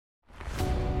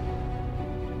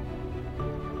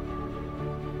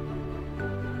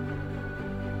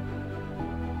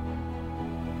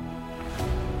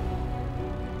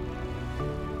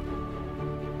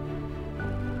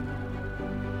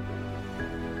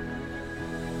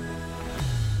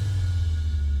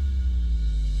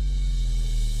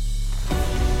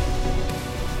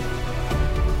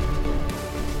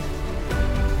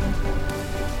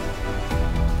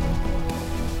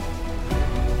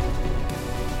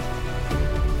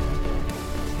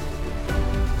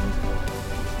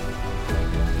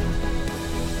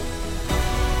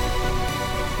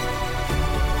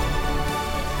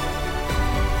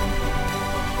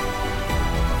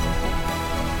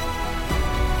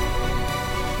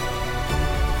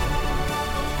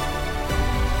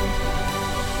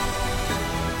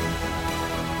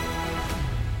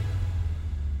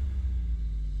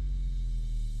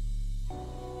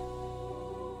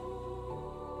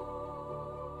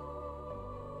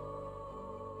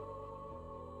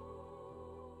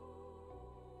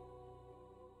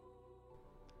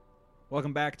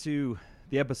Welcome back to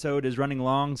the episode is running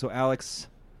long, so Alex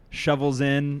shovels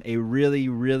in a really,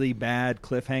 really bad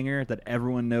cliffhanger that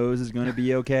everyone knows is going to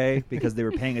be okay because they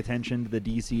were paying attention to the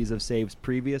DCs of saves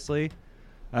previously.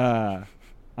 I'm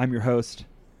your host,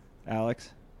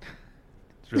 Alex.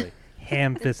 It's really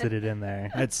ham-fisted it in there.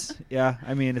 It's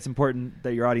important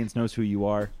that your audience knows who you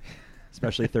are,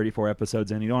 especially 34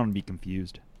 episodes in. You don't want to be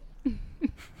confused.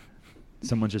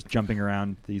 Someone's just jumping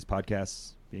around these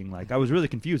podcasts being like, I was really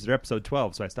confused at episode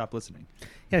 12, so I stopped listening.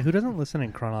 Yeah, who doesn't listen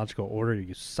in chronological order,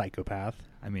 you psychopath?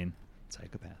 I mean,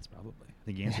 psychopaths, probably. I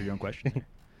think you answered your own question there.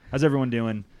 How's everyone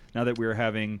doing now that we're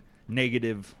having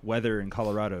negative weather in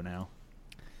Colorado now?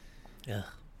 Yeah.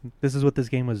 This is what this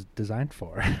game was designed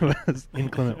for. Was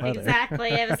inclement weather.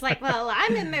 Exactly. I was like, well,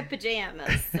 I'm in my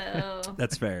pajamas, so...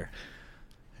 That's fair.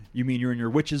 You mean you're in your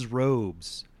witch's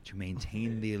robes to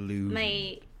maintain the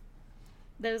illusion.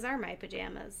 Those are my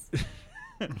pajamas.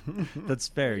 That's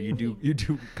fair. You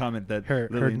do comment that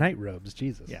her night robes,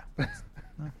 Jesus. Yeah.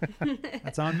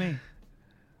 That's on me.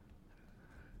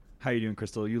 How you doing,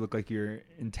 Crystal? You look like you're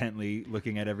intently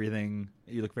looking at everything.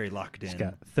 You look very locked in. She's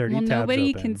got 30 well, tabs nobody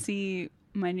open. can see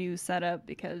my new setup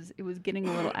because it was getting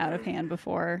a little out of hand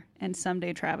before, and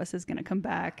someday Travis is going to come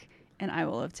back and I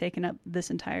will have taken up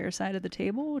this entire side of the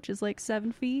table, which is like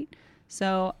 7 feet.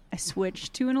 So I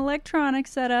switched to an electronic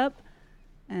setup.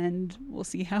 And we'll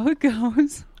see how it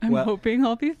goes. I'm hoping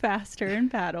I'll be faster in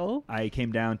battle. I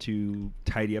came down to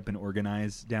tidy up and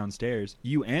organize downstairs.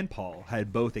 You and Paul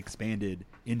had both expanded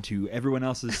into everyone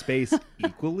else's space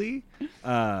equally.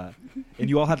 And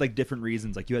you all had like different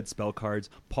reasons. Like you had spell cards.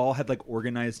 Paul had like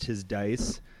organized his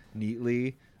dice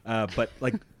neatly. But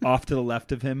like off to the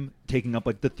left of him, taking up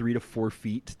like the 3 to 4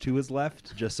 feet to his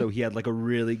left, just so he had like a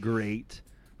really great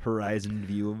horizon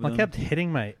view of them. I kept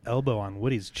hitting my elbow on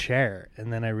Woody's chair,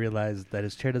 and then I realized that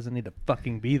his chair doesn't need to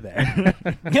fucking be there.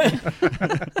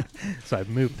 So I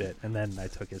moved it, and then I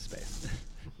took his space.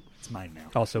 It's mine now.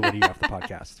 Also, Woody, you're off the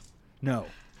podcast. No.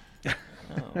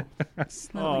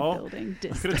 Slowly building distance.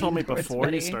 You could have told me towards before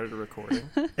Woody. you started recording.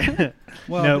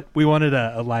 Well, no, we wanted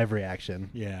a live reaction.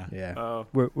 Yeah. Yeah. Oh.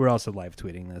 We're also live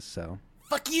tweeting this, so.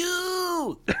 Fuck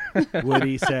you!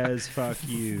 Woody says, fuck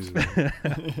you.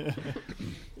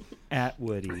 At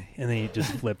Woody. And then he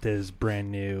just flipped his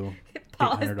brand new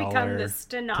Paul has $800 become the table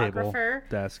stenographer.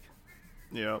 desk.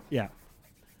 Yep. Yeah.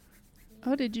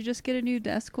 Oh, did you just get a new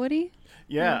desk, Woody?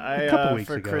 Yeah, A couple weeks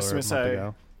for ago Christmas or a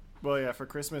month ago. for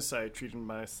Christmas I treated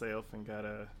myself and got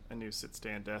a new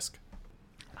sit-stand desk.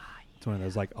 It's one of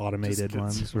those like automated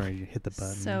ones where you hit the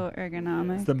button. So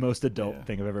ergonomic. It's the most adult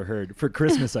thing I've ever heard. For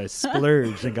Christmas, I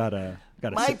splurged and got a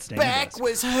sit-stand desk.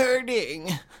 was hurting.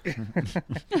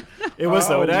 It was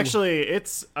though. I'm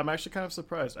actually kind of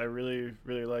surprised. I really,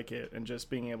 really like it, and just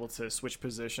being able to switch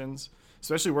positions,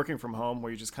 especially working from home,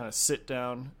 where you just kind of sit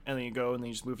down and then you go and then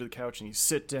you just move to the couch and you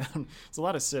sit down. It's a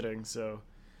lot of sitting, so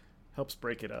helps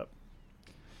break it up.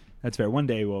 That's fair. One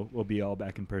day we'll be all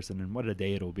back in person, and what a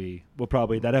day it'll be.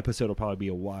 That episode will probably be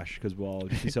a wash because we'll all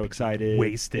be so excited,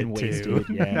 Wasted, too.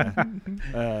 Yeah,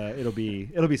 it'll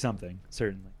be something,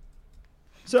 certainly.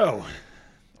 So,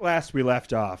 last we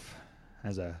left off,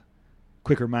 as a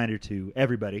quick reminder to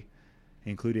everybody,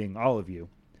 including all of you,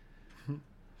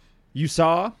 you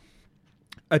saw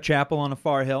a chapel on a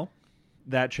far hill.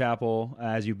 That chapel,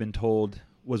 as you've been told,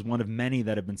 was one of many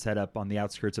that have been set up on the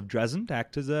outskirts of Dresden to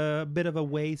act as a bit of a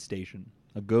way station,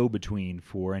 a go-between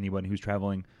for anyone who's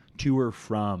traveling to or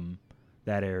from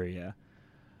that area.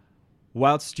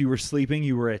 Whilst you were sleeping,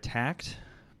 you were attacked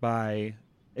by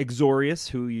Exorius,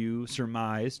 who you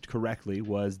surmised correctly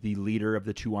was the leader of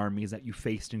the 2 armies that you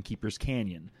faced in Keeper's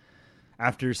Canyon.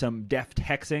 After some deft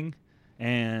hexing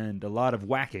and a lot of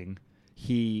whacking,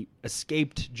 he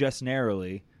escaped just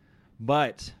narrowly,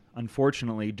 but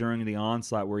unfortunately, during the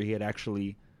onslaught where he had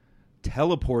actually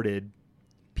teleported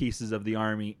pieces of the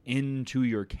army into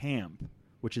your camp,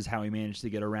 which is how he managed to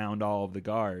get around all of the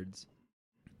guards,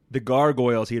 the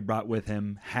gargoyles he had brought with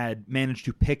him had managed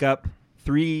to pick up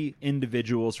 3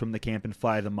 individuals from the camp and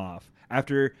fly them off.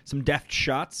 After some deft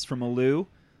shots from Alu,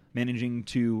 managing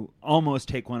to almost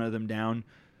take one of them down,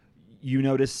 you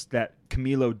notice that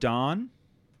Camilo Don,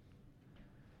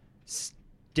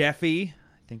 Steffi, I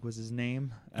think was his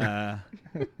name, and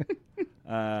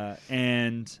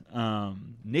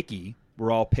Nikki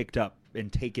were all picked up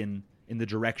and taken in the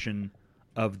direction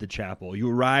of the chapel. You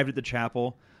arrived at the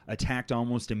chapel, attacked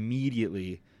almost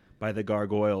immediately by the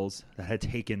gargoyles that had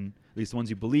taken, at least the ones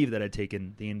you believe that had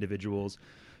taken the individuals.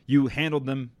 You handled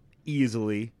them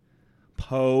easily.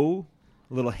 Poe,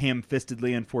 a little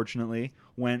ham-fistedly, unfortunately,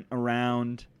 went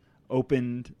around,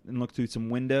 opened and looked through some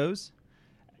windows.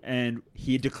 And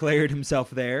he declared himself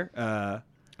there,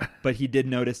 but he did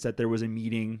notice that there was a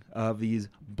meeting of these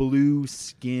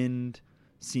blue-skinned,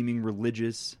 seeming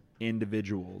religious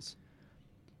individuals.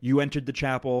 You entered the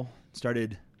chapel,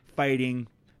 started fighting,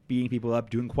 beating people up,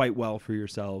 doing quite well for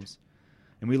yourselves.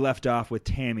 And we left off with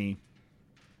Tammy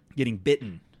getting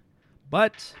bitten,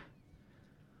 but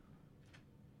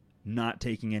not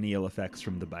taking any ill effects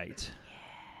from the bite.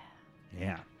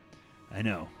 Yeah. I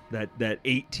know. That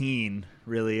 18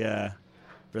 really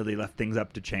left things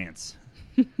up to chance.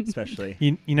 Especially.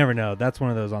 You never know. That's one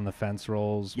of those on the fence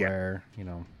rolls where,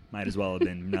 might as well have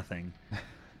been nothing.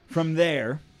 From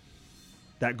there,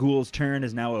 that ghoul's turn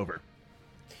is now over.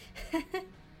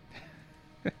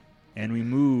 And we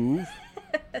move.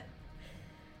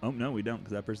 Oh, no, we don't,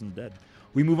 because that person's dead.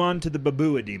 We move on to the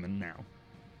Babua demon now.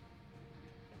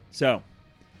 So,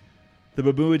 the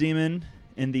Babua demon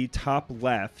in the top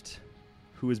left,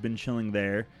 who has been chilling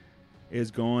there, is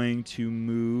going to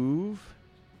move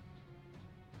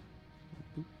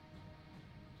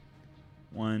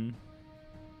 1,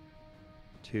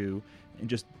 2, and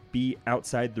just be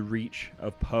outside the reach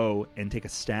of Poe and take a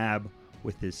stab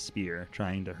with his spear,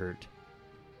 trying to hurt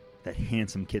that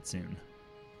handsome kitsune.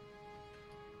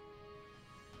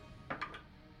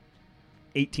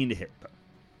 18 to hit, Poe.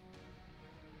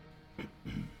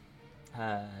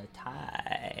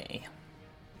 Tie.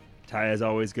 Ty, as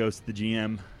always, goes to the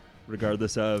GM,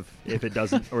 regardless of if it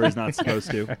doesn't or is not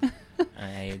supposed to. I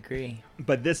agree.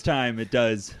 But this time it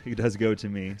does go to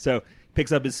me. So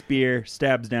picks up his spear,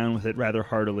 stabs down with it rather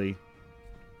heartily.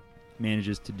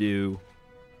 Manages to do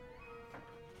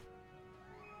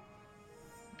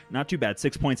not too bad,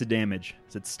 6 points of damage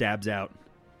as it stabs out.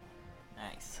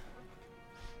 Nice.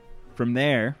 From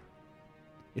there,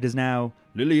 it is now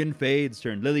Lillian Fade's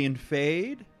turn. Lillian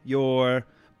Fade, your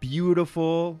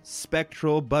beautiful,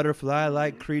 spectral,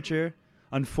 butterfly-like creature,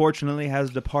 unfortunately has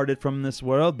departed from this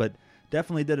world, but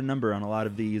definitely did a number on a lot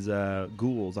of these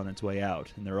ghouls on its way out,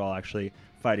 and they're all actually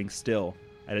fighting still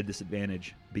at a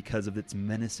disadvantage because of its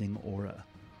menacing aura.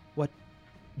 What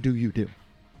do you do?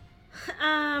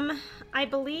 I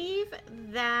believe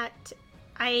that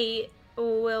I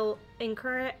will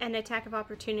incur an attack of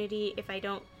opportunity if I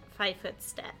don't 5-foot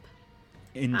step.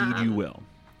 Indeed, you will.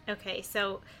 Okay,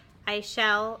 so I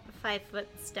shall 5-foot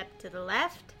step to the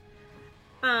left.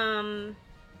 And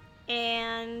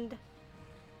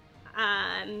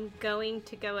I'm going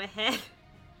to go ahead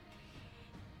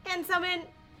and summon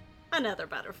another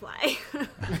butterfly.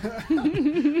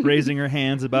 Raising her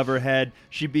hands above her head,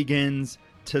 she begins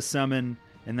to summon,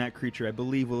 and that creature, I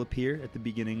believe, will appear at the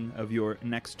beginning of your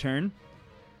next turn.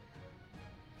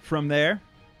 From there,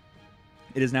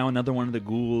 it is now another one of the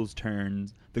ghoul's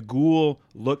turns. The ghoul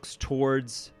looks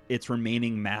towards its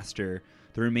remaining master.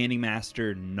 The remaining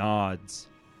master nods,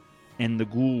 and the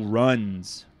ghoul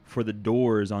runs for the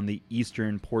doors on the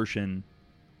eastern portion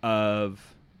of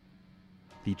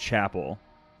the chapel,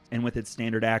 and with its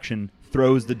standard action,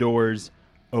 throws the doors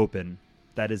open.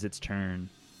 That is its turn.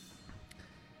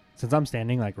 Since I'm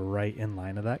standing like right in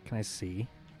line of that, can I see?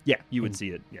 Yeah, you would see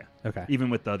it, yeah. Okay. Even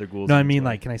with the other ghouls. No, I in its mean,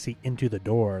 way. like, can I see into the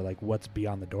door? Like, what's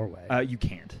beyond the doorway? You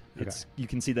can't. You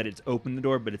can see that it's opened the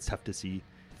door, but it's tough to see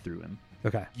through him.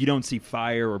 Okay. You don't see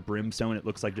fire or brimstone. It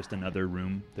looks like just another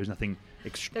room. There's nothing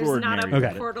extraordinary. There's not a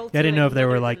about it. portal Yeah, I didn't know if there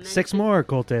were another like dimension. 6 more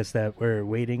cultists that were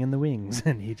waiting in the wings,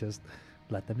 and he just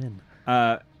let them in.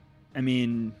 I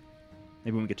mean,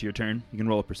 maybe when we get to your turn, you can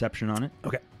roll a perception on it.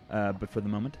 Okay. But for the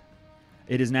moment,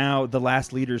 it is now the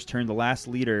last leader's turn. The last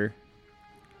leader,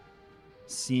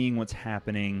 seeing what's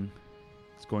happening,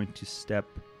 is going to step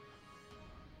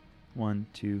 1,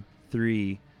 2,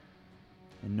 3,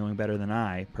 and knowing better than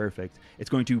I, perfect. It's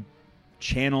going to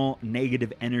channel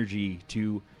negative energy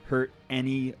to hurt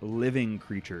any living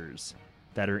creatures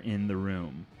that are in the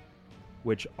room,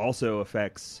 which also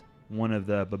affects one of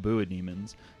the Babua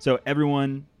demons. So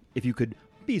everyone, if you could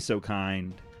be so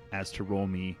kind as to roll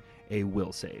me a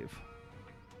will save.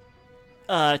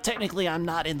 Technically, I'm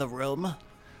not in the room.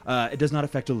 It does not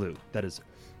affect Alu. That is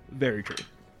very true.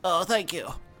 Oh, thank you.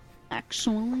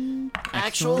 Actually,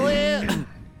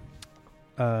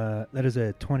 That is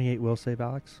a 28 will save,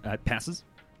 Alex. It passes.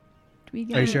 do we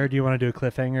get Are you sure? Do you want to do a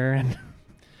cliffhanger and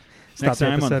Next the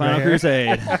time on episode Final right here?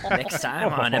 Crusade. Next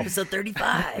time on episode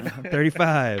 35.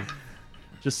 35.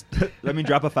 Just let me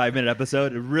drop a 5-minute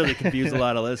episode. It really confused a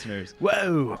lot of listeners.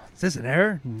 Whoa! Is this an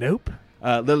error? Nope.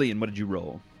 Lillian, what did you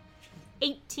roll?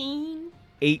 18.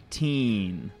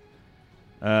 18.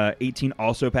 18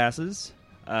 also passes.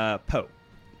 Poe.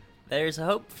 There's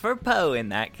hope for Poe in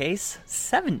that case.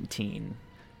 17.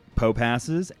 Poe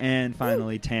passes. And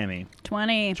finally, Tammy.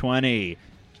 20? 20.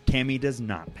 Tammy does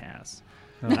not pass.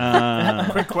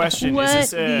 Quick question: What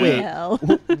Is this a Wait. hell?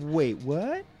 Wait,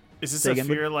 what? is this Say a again?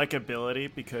 fear-like ability?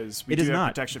 Because we It do is have not.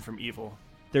 protection from evil.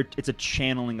 It's a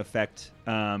channeling effect.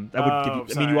 That would give you. I mean,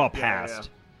 you sorry. all Yeah, passed, yeah.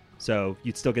 so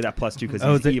you'd still get that +2 because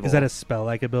Oh, he's evil. is that a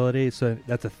spell-like ability? So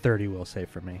that's a 30 will save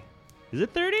for me. Is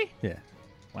it 30? Yeah.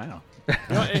 Wow.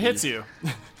 No, it hits you.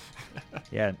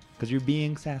 Yeah, because you're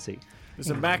being sassy. There's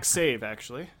a max save,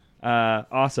 actually.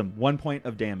 Awesome. 1 point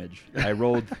of damage. I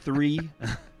rolled 3,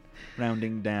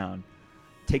 rounding down.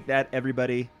 Take that,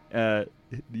 everybody. Want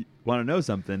to know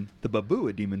something? The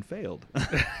Babua demon failed.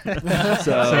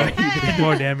 So he did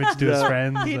more damage to his So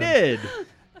friends. He than- did.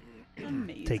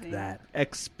 Amazing. Take that.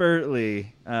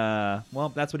 Expertly.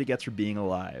 Well, that's what he gets for being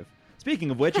alive. Speaking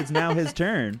of which, it's now his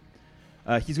turn.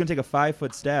 He's going to take a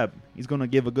 5-foot stab. He's going to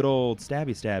give a good old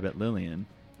stabby stab at Lillian.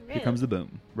 Here comes the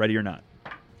boom. Ready or not.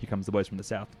 Here comes the boys from the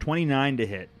south. 29 to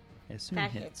hit. I assume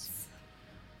That hits. hits.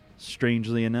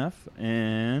 Strangely enough.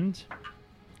 And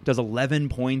does 11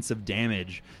 points of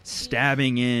damage.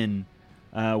 Stabbing in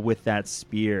with that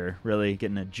spear. Really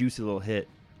getting a juicy little hit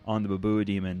on the Babua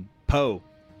demon. Poe,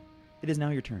 it is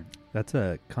now your turn. That's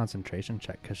a concentration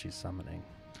check because she's summoning.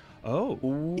 Oh,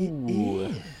 it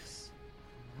is.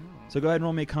 So go ahead and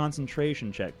roll me a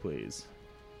concentration check, please.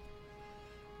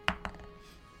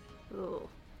 Ooh.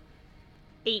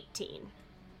 18.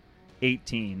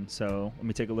 18. So let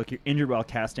me take a look. You're injured while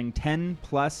casting. 10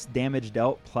 plus damage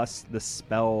dealt plus the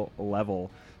spell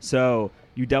level. So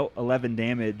you dealt 11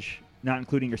 damage, not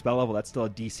including your spell level. That's still a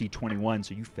DC 21,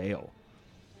 so you fail.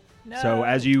 So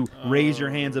as you raise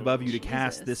your hands above you to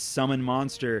cast Jesus. this summon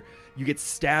monster, you get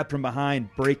stabbed from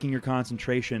behind, breaking your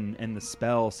concentration, and the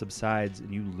spell subsides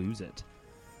and you lose it.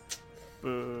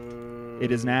 Boo.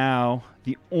 It is now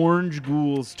the orange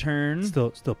ghoul's turn. Still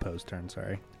Poe's turn,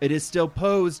 sorry. It is still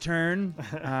Poe's turn.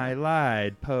 I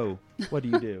lied. Poe, what do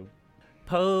you do?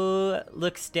 Poe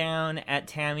looks down at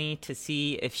Tammy to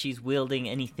see if she's wielding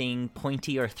anything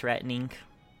pointy or threatening.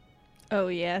 Oh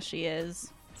yeah, she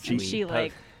is. And Sweet. she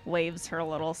like waves her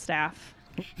little staff.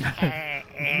 I'm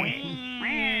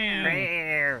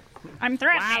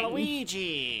threatening.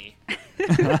 Waluigi.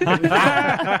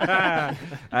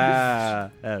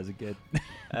 That was a good.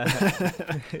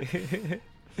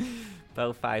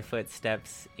 Poe 5-foot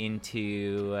steps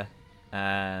into.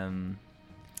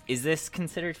 Is this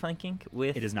considered flanking?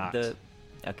 With It is not.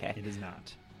 Okay. It is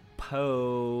not.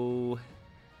 Poe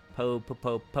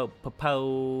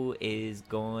is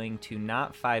going to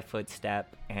not 5-foot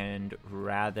step and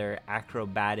rather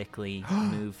acrobatically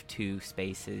move 2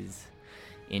 spaces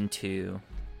into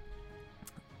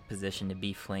position to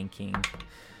be flanking.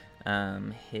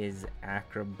 His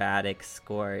acrobatic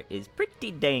score is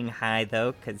pretty dang high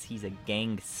though, because he's a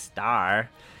gang star,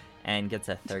 and gets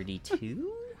a 32.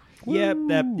 Yep,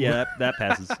 that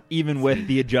passes. Even with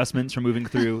the adjustments from moving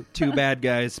through 2 bad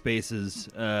guys' spaces,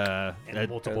 And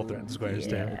multiple threat squares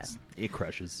yeah. too. it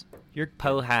crushes.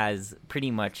 Poe has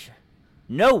pretty much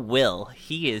no will.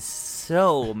 He is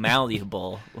so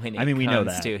malleable when it we know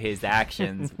comes that. to his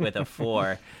actions with a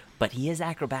 4, but he is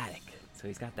acrobatic, so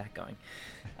he's got that going.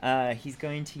 He's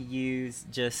going to use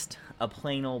just a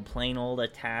plain old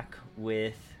attack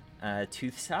with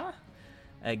Tooth Saw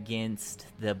against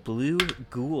the blue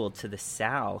ghoul to the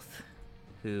south,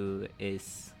 who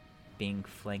is being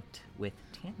flanked with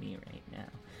Tammy right now,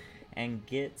 and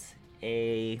gets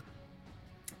a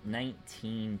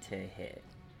 19 to hit.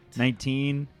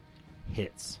 19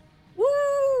 hits.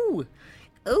 Woo!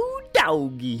 Oh,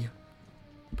 doggy,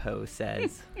 Poe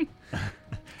says.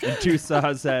 And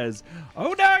Tusaw says,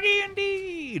 "Oh, doggy,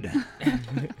 indeed."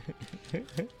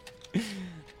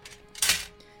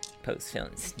 Poe's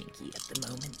feeling sneaky at the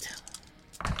moment.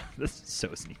 This is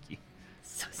so sneaky.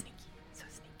 So sneaky.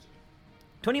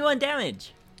 21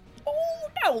 damage. Oh,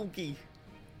 doggy.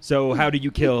 So how do you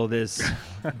kill this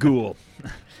ghoul?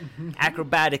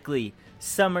 Acrobatically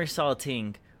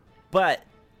somersaulting, but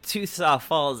Toothsaw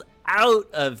falls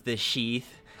out of the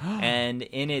sheath and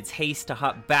in its haste to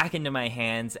hop back into my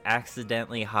hands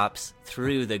accidentally hops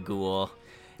through the ghoul,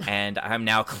 and I'm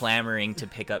now clamoring to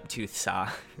pick up Toothsaw.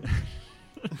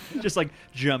 Just like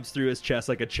jumps through his chest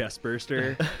like a chest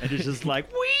burster, and it's just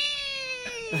like wee.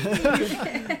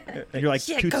 And you're like,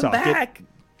 Yeah, Tooth come Saw, back.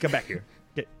 Get back here.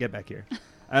 Get back here.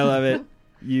 I love it.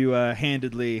 You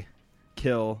handedly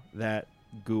kill that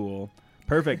ghoul.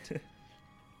 Perfect.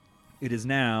 It is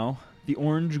now the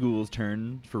orange ghoul's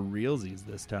turn for realsies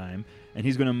this time, and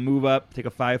he's going to move up, take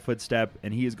a 5-foot step,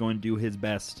 and he is going to do his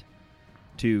best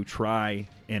to try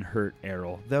and hurt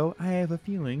Errol. Though I have a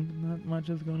feeling not much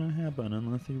is going to happen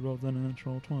unless he rolls a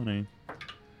natural 20.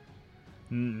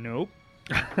 Nope.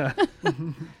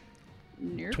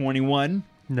 Nope. 21.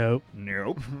 Nope.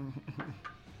 Nope.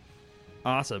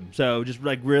 Awesome. So just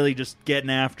like really just getting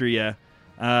after you.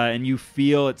 And you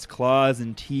feel its claws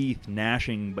and teeth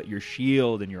gnashing, but your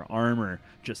shield and your armor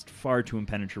just far too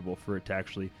impenetrable for it to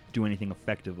actually do anything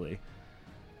effectively.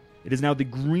 It is now the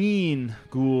green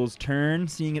ghoul's turn.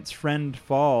 Seeing its friend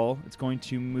fall, it's going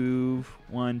to move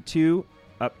 1, 2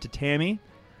 up to Tammy,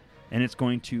 and it's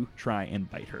going to try and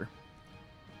bite her.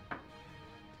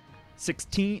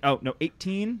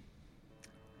 18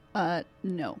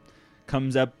 No.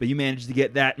 comes up, but you manage to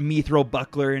get that mithril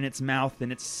buckler in its mouth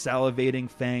and its salivating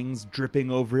fangs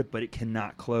dripping over it, but it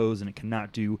cannot close and it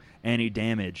cannot do any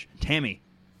damage. Tammy,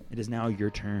 it is now your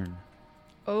turn.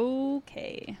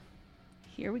 Okay.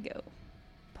 Here we go.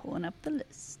 Pulling up the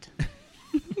list.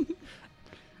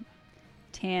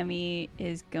 Tammy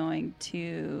is going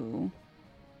to,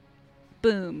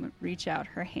 boom, reach out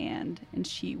her hand, and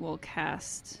she will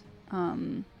cast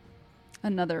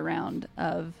another round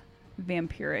of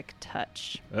vampiric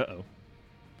touch. Uh-oh.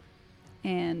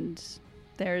 And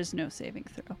there is no saving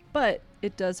throw. But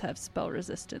it does have spell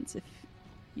resistance if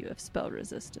you have spell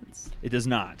resistance. It does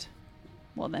not.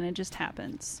 Well, then it just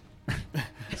happens.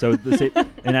 So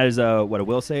and that is a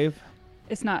will save?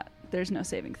 It's not, there's no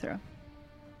saving throw.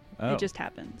 Oh. It just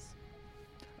happens.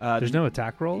 There's no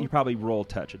attack roll? You probably roll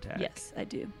touch attack. Yes, I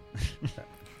do.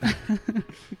 I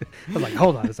was like,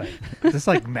 hold on a second. Is this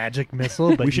like magic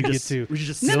missile? But we should you just get to we should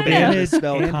just No, no, spam no. this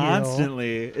spell And heal.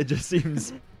 constantly. It just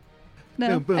seems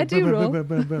No, boom, boom, I do boom, roll. boom,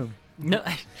 boom, boom, boom. No,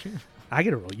 I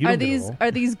get a roll. You Are don't get a these roll.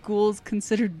 are these ghouls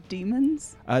considered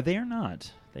demons? They are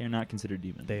not. They are not considered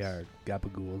demons. They are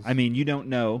gabagools. I mean, you don't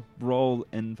know. Roll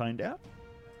and find out.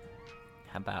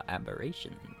 how about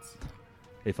aberrations?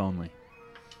 If only.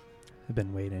 I've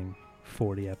been waiting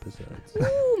 40 episodes.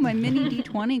 Ooh, my mini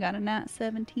D20 got a nat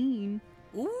 17.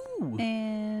 Ooh.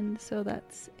 And so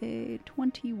that's a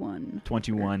 21.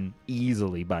 21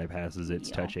 easily bypasses its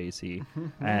Yeah. touch AC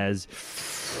as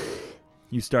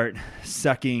you start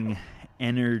sucking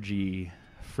energy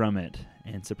from it.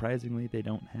 And surprisingly, they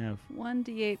don't have.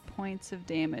 1d8 points of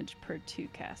damage per 2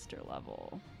 caster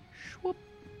level. Shwoop.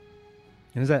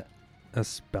 And is that a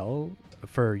spell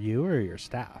for you or your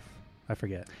staff? I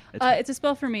forget. It's a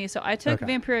spell for me. So I took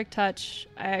Okay. Vampiric Touch.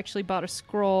 I actually bought a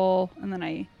scroll, and then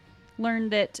I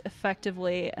learned it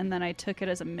effectively, and then I took it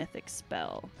as a mythic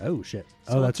spell. Oh, shit.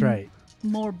 So Oh, that's it's right.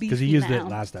 More beefy Because you used now. it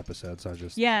last episode, so I was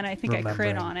just... Yeah, and I think I crit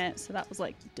remembering. on it, so that was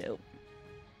like dope.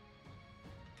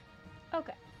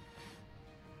 Okay.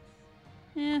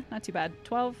 Not too bad.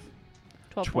 12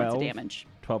 points of 12? damage.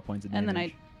 12 points of damage. And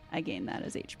then I gain that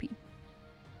as HP.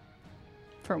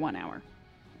 For 1 hour.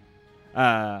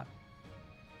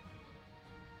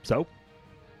 So,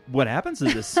 what happens to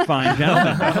this fine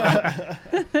gentleman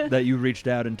that you reached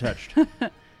out and touched?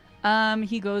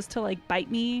 He goes to like bite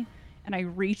me, and I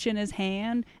reach in his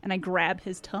hand and I grab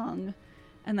his tongue,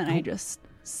 and then I just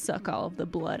suck all of the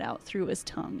blood out through his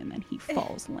tongue, and then he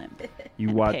falls limp You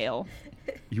and watch. pale.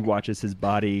 You watch as his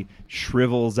body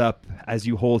shrivels up as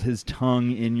you hold his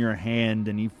tongue in your hand,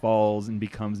 and he falls and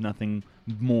becomes nothing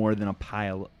more than a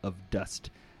pile of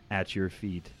dust at your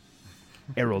feet.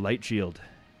 Arrow Light Shield,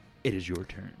 it is your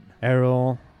turn.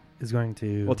 Errol is going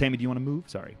to... Well, Tammy, do you want to move?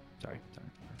 Sorry. I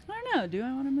don't know. Do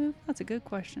I want to move? That's a good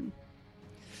question.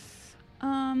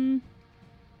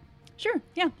 Sure.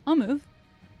 Yeah, I'll move.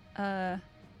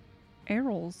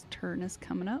 Errol's turn is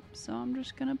coming up, so I'm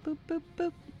just gonna boop, boop,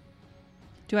 boop.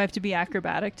 Do I have to be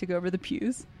acrobatic to go over the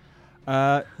pews?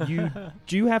 You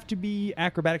do have to be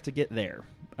acrobatic to get there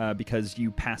because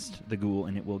you passed the ghoul,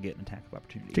 and it will get an attack of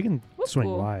opportunity. She can That's swing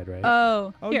cool. wide, right?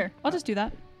 Oh, Here, I'll just do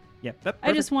that. Yeah, that, I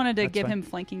just perfect. wanted to That's give fine. him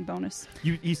flanking bonus.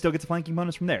 He still gets a flanking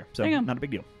bonus from there, so There you go. not a big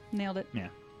deal. Nailed it. Yeah.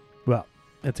 Well,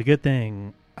 it's a good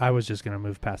thing I was just going to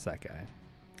move past that guy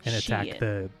and attack Shit.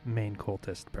 the main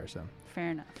cultist person. Fair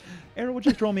enough. Arrow, would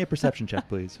you just roll me a perception check,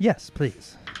 please? Yes,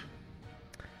 please.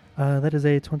 That is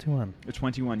a 21. A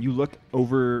 21. You look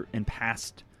over and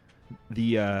past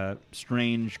the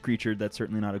strange creature that's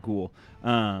certainly not a ghoul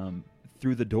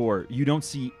through the door. You don't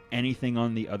see anything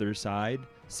on the other side,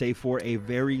 save for a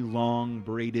very long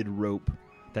braided rope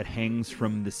that hangs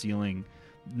from the ceiling.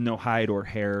 No hide or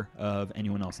hair of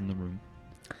anyone else in the room.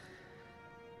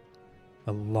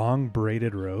 A long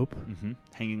braided rope.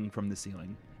 Hanging from the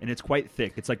ceiling. And it's quite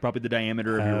thick. It's like probably the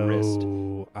diameter of your wrist.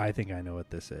 Oh, I think I know what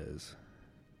this is.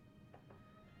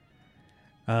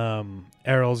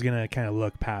 Errol's going to kind of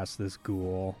look past this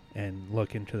ghoul and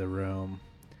look into the room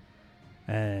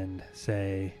and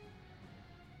say,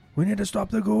 "We need to stop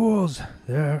the ghouls.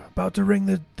 They're about to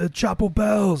ring the chapel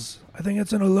bells. I think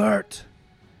it's an alert."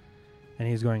 And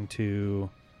he's going to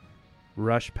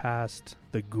rush past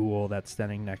the ghoul that's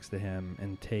standing next to him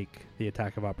and take the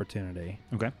attack of opportunity.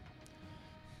 Okay.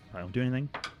 I don't do anything.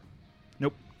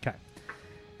 Nope. Okay.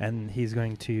 And he's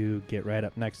going to get right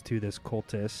up next to this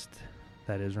cultist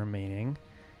that is remaining,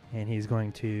 and he's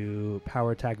going to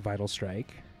power attack Vital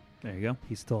Strike. There you go.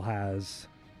 He still has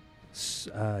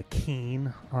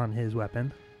Keen on his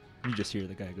weapon. You just hear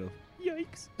the guy go,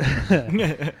 yikes.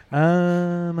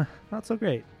 Not so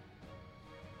great.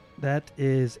 That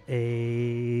is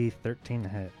a 13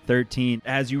 hit. 13.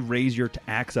 As you raise your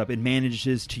axe up, it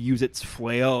manages to use its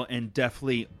flail and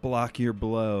deftly block your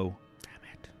blow. Damn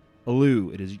it. Alu,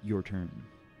 it is your turn.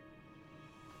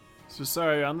 So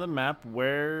sorry, on the map,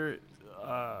 where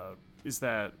is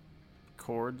that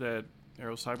cord that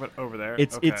Errol's talking about? Over there?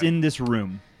 It's Okay. in this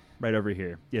room, right over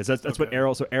here. Yes, that's what Okay.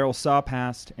 Errol. So Errol saw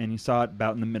past, and he saw it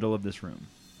about in the middle of this room.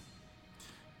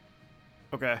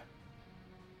 Okay.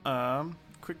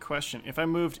 Quick question. If I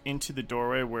moved into the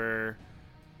doorway where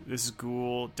this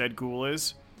dead ghoul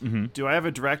is, Mm-hmm. do I have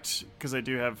a direct, because I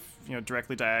do have,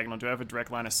 directly diagonal, do I have a direct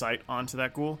line of sight onto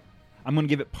that ghoul? I'm going to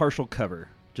give it partial cover,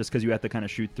 just because you have to kind of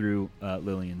shoot through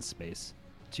Lillian's space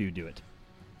to do it.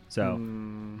 So,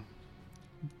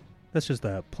 That's just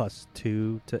a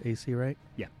 +2 to AC, right?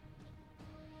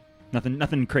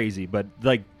 nothing crazy, but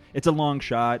like it's a long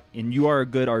shot, and you are a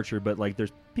good archer, but like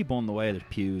there's people in the way, there's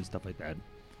pews, stuff like that.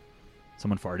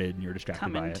 Someone farted, and you're distracted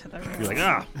Come by into it. the room. You're like,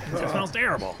 that smells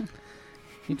terrible.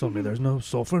 He told me there's no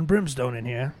sulfur and brimstone in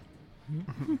here.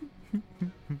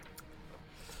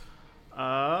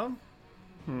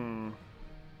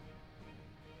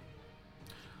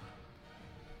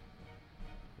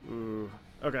 Ooh.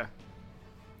 Okay.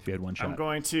 If you had one shot. I'm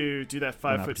going to do that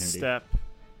 5-foot opportunity. step.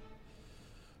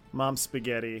 Mom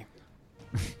spaghetti.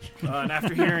 And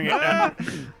after hearing it,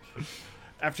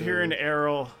 after hearing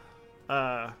Errol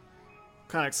kind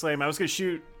of exclaim, I was going to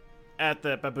shoot at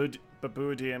the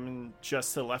Babudium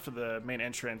just to the left of the main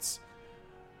entrance.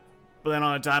 But then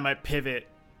on a dime, I pivot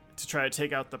to try to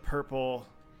take out the purple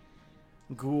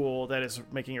ghoul that is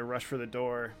making a rush for the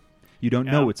door. You don't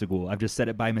know Yeah. it's a ghoul. I've just said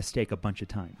it by mistake a bunch of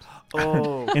times.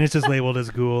 Oh, And it's just labeled as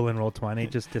ghoul in roll 20.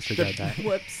 Just disregard that.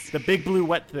 whoops! The big blue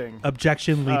wet thing.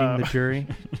 Objection leading the jury.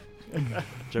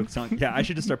 Jokes on. Yeah, I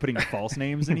should just start putting false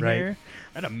names in Right. here.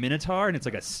 And a minotaur, and it's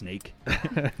like a snake.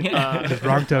 Just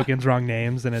wrong tokens, wrong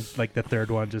names, and it's like the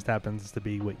third one just happens to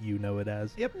be what you know it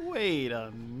as. Yep. Wait a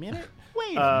minute.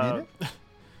 Wait a minute.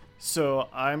 So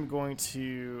I'm going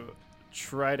to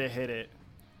try to hit it.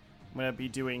 I'm going to be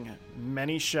doing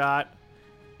many shot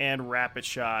and rapid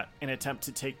shot in an attempt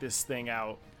to take this thing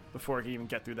out before I can even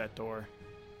get through that door.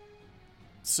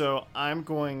 So I'm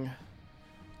going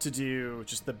to do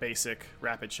just the basic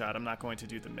rapid shot. I'm not going to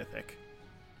do the mythic.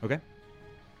 Okay.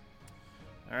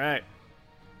 All right.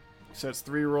 So it's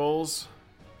 3 rolls.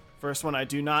 First one, I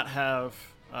do not have.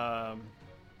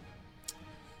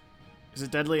 Is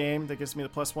it deadly aim that gives me the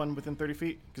 +1 within 30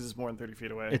 feet? Because it's more than 30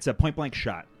 feet away. It's a point blank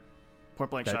shot.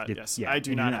 Point blank that shot, gets- yes. yeah, I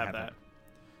do you not have that.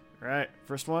 that. All right.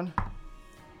 First one.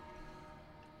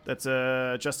 That's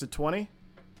a adjusted 20.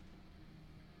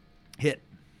 Hit.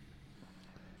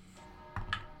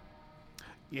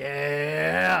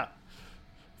 Yeah.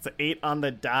 It's an 8 on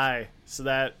the die. So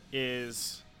that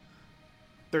is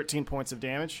 13 points of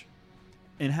damage.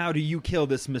 And how do you kill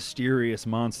this mysterious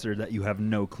monster that you have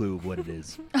no clue of what it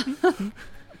is?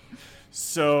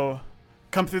 So,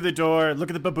 come through the door, look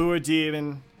at the Babua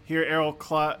demon, hear Errol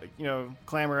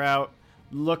clamor out,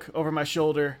 look over my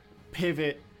shoulder,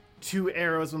 pivot, 2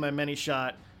 arrows with my many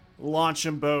shot, launch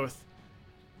them both.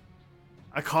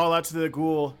 I call out to the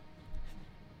ghoul,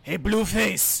 "Hey,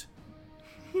 Blueface!"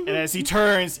 And as he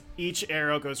turns, each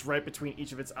arrow goes right between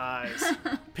each of its eyes,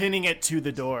 pinning it to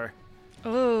the door.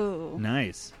 Oh.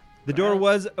 Nice. The door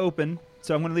was open,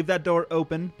 so I'm going to leave that door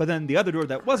open. But then the other door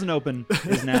that wasn't open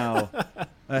is now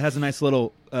has a nice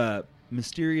little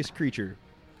mysterious creature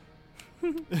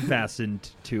fastened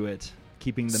to it,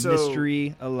 keeping the So-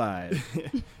 mystery alive.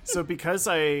 So because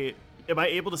am I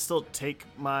able to still take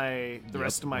the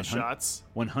rest of my 100 shots?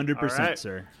 100%, All right.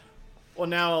 sir. Well,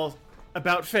 now I'll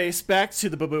about face back to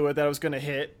the Babua that I was going to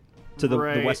hit. To the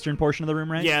Right- western portion of the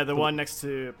room, right? Yeah, the one next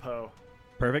to Poe.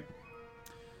 Perfect.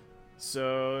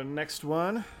 So next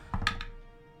one,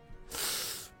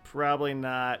 probably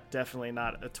not, definitely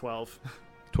not a 12.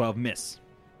 12 miss.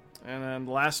 And then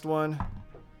the last one,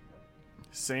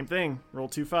 same thing. Roll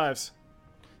 2 5s.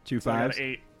 2 So I got 5s. an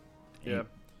 8. Yeah.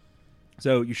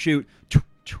 So you shoot.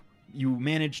 You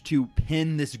manage to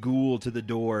pin this ghoul to the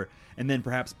door, and then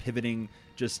perhaps pivoting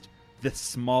just the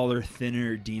smaller,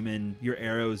 thinner demon, your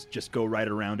arrows just go right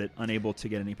around it, unable to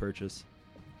get any purchase.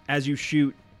 As you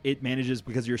shoot, it manages,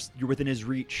 because you're within his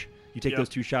reach, You take Yep. those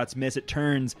 2 shots, miss. It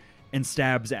turns and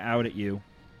stabs out at you.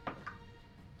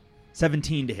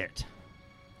 17 to hit.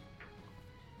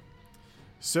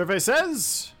 Survey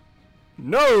says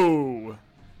no.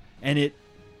 And it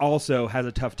also has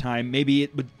a tough time. Maybe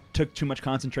it took too much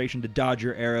concentration to dodge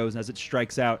your arrows as it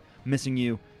strikes out, missing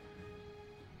you.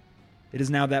 It is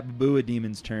now that Babua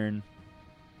demon's turn.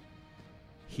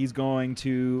 He's going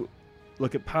to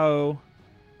look at Poe,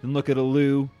 then look at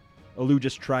Alu. Alu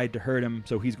just tried to hurt him,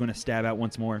 so he's going to stab out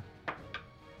once more.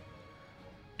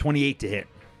 28 to hit.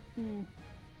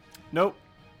 Nope.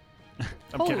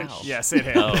 I'm Holy kidding. sh- Yes, it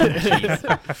hit. Oh,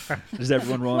 jeez. Does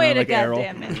everyone roll Wait around a like Errol?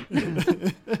 goddamn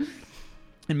minute.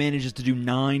 And manages to do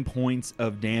 9 points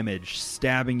of damage,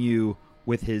 stabbing you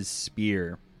with his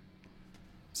spear.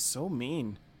 So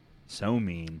mean. So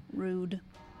mean. Rude.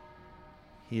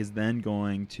 He is then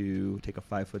going to take a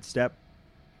 5-foot step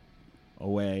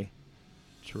away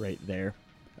to right there,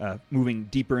 moving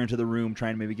deeper into the room,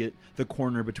 trying to maybe get the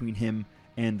corner between him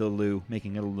and the Lou,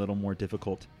 making it a little more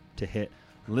difficult to hit.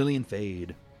 Lillian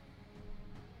Fade.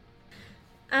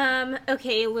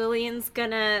 Okay, Lillian's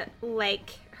gonna,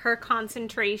 like, her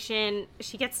concentration,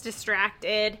 she gets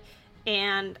distracted,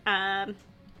 and,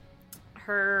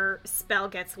 her spell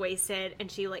gets wasted,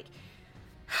 and she, like,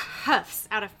 huffs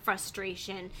out of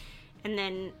frustration, and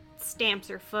then stamps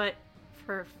her foot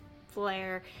for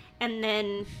flare, and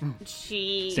then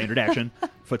she Standard action.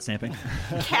 Foot stamping.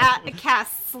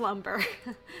 casts slumber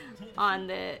on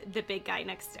the big guy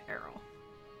next to Errol.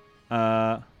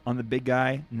 On the big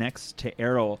guy next to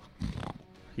Errol,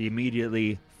 he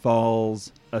immediately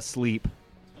falls asleep.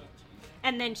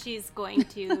 And then she's going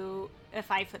to a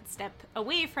 5-foot step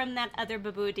away from that other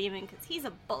Babua demon because he's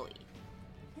a bully.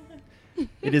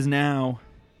 It is now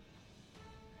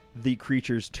the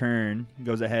creature's turn. He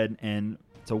goes ahead and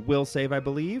it's a will save, I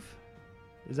believe.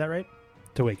 Is that right?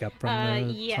 To wake up from the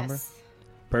slumber. Yes.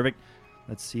 Perfect.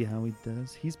 Let's see how he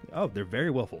does. They're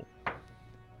very willful.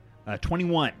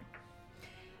 21.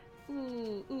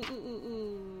 Ooh.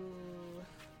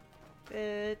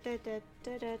 I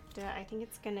think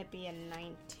it's gonna be a 19.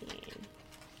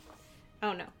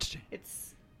 Oh no,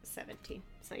 it's 17.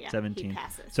 So yeah, 17. he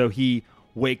passes. So he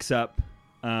wakes up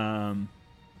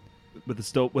with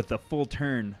the full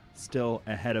turn still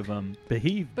ahead of him.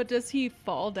 But does he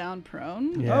fall down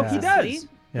prone? Yeah. Oh, he does. Asleep?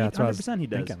 Yeah, that's what I was 100% he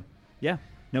does. thinking. Yeah.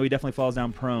 No, he definitely falls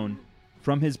down prone.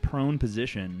 From his prone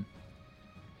position.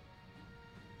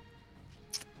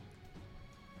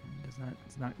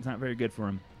 It's not very good for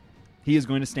him. He is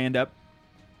going to stand up.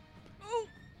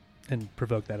 And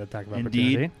provoke that attack of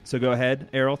opportunity. Indeed. So go ahead,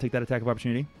 Errol. Take that attack of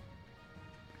opportunity.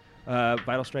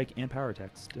 Vital Strike and Power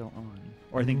Attack still on.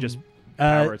 Or I think just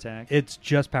Power Attack. It's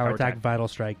just power Power attack. attack. Vital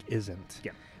Strike isn't.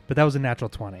 Yeah. But that was a natural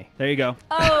 20. There you go.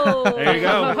 Oh, There you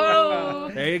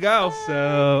go. There you go.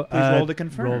 So Please roll to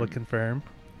confirm. Roll to confirm.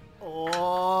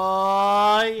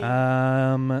 Oh.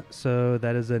 So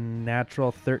that is a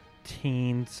natural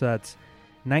 13. So that's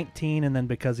 19, and then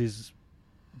because he's,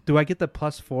 do I get the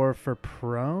 +4 for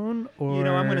prone? Or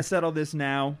I'm going to settle this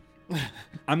now.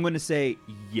 I'm going to say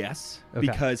yes, Okay.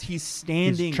 because he's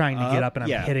standing. He's trying to get up, and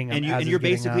I'm hitting him and as you're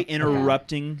he's getting basically up.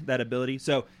 interrupting that ability.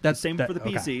 So that's same for the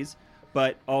okay. PCs,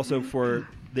 but also for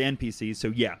the NPCs. So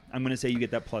yeah, I'm going to say you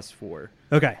get that +4.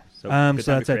 Okay. So, So good time to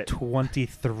that's a crit.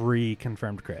 23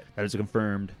 confirmed crit. That is a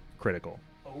confirmed critical.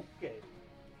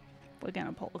 We're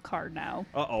gonna pull a card now.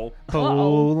 Uh-oh.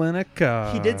 Pulling a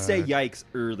card. He did say yikes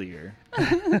earlier.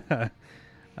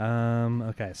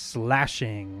 Okay.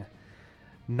 Slashing.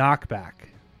 Knockback.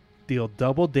 Deal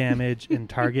double damage and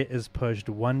target is pushed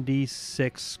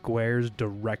 1d6 squares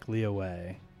directly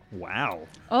away. Wow.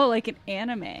 Oh, like an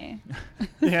anime.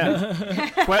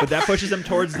 Yeah. But that pushes him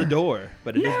towards the door.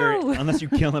 But it is very... No. Unless you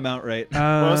kill him outright.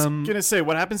 Well, I was gonna say,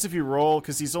 what happens if you roll?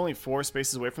 Because he's only 4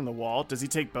 spaces away from the wall. Does he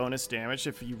take bonus damage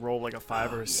if you roll like a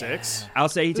 5 or a 6? I'll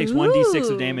say he takes 1d6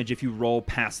 Ooh. of damage if you roll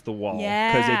past the wall.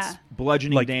 Yeah. Because it's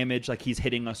bludgeoning Like- damage, like he's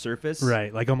hitting a surface.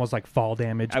 Right. Like almost like fall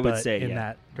damage. I would but say, in yeah.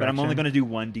 that But I'm only direction.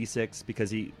 going to do 1d6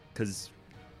 because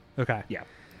Okay. yeah.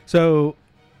 So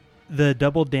the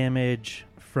double damage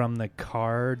from the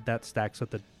card that stacks with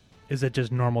the, is it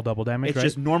just normal double damage? It's right?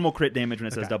 just normal crit damage when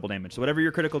it says Okay. double damage. So whatever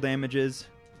your critical damage is,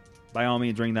 by all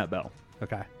means, ring that bell.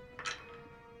 Okay.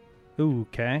 Ooh,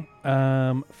 okay.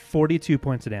 42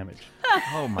 points of damage.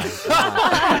 Oh my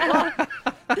god.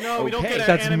 No, we don't Okay. get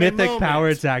That's anime mythic moment. power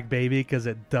attack, baby, because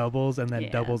it doubles and then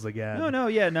Yeah. doubles again. No,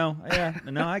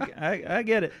 I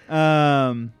get it.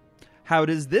 How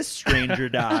does this stranger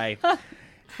die?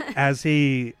 As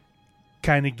he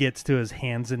kind of gets to his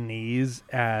hands and knees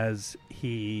as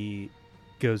he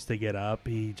goes to get up,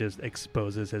 he just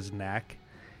exposes his neck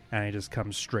and he just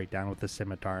comes straight down with the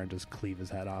scimitar and just cleave his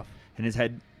head off. And his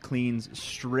head cleans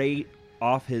straight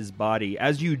off his body.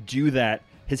 As you do that,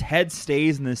 his head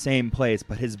stays in the same place,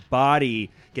 but his body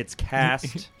gets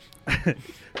cast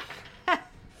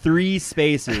 3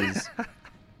 spaces.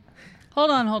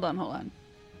 Hold on.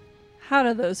 How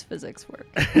do those physics work?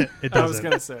 It doesn't. I was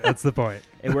going to say. That's the point.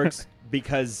 It works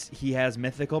because he has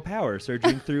mythical power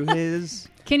surging through his...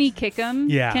 Can he kick him?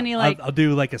 Yeah. Can he like? I'll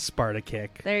do like a Sparta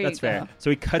kick. There you That's go. fair. So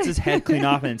he cuts his head clean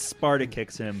off and Sparta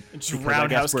kicks him. Just because I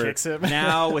roundhouse guess we're kicks him.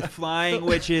 Now with flying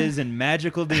witches and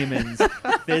magical demons,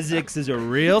 physics is a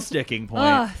real sticking point.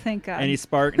 Oh, thank God. And he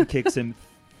Spartan kicks him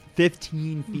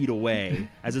 15 feet away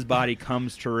as his body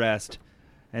comes to rest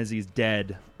as he's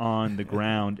dead on the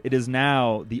ground. It is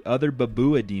now the other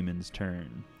Babua demon's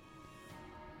turn.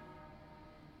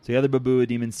 So the other Babua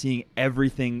demon, seeing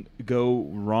everything go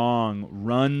wrong,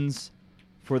 runs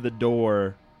for the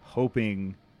door,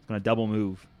 hoping it's going to double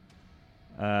move,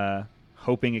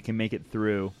 hoping it can make it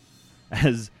through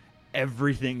as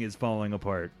everything is falling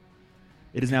apart.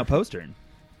 It is now Poe's turn.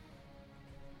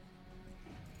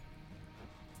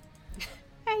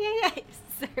 Ay,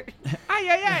 sir.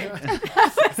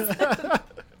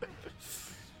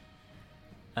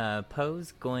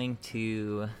 Poe's going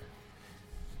to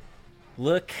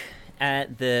look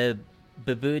at the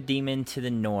Babu demon to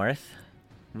the north,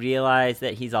 realize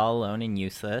that he's all alone and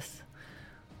useless.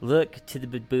 Look to the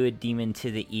Babu demon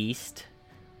to the east,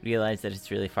 realize that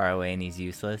it's really far away and he's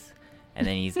useless. And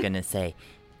then he's going to say,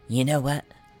 you know what?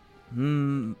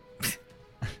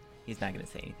 He's not going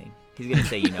to say anything. He's going to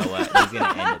say, you know what? He's going to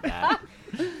end at that.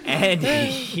 And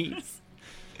he's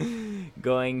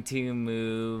going to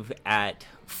move at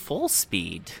full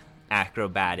speed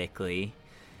acrobatically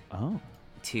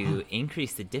to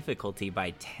increase the difficulty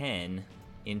by 10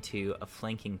 into a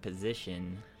flanking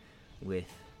position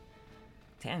with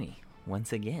Tammy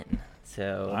once again.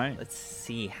 So let's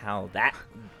see how that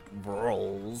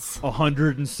rolls.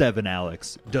 107,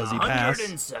 Alex. Does he pass?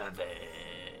 107.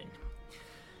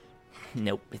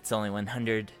 Nope, it's only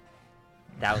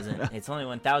 100,000. It's only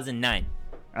 1,009.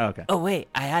 Oh, okay. Oh, wait,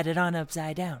 I had it on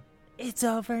upside down. It's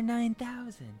over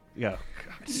 9,000. Yeah.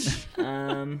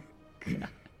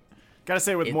 Gotta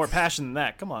say it with more It's- passion than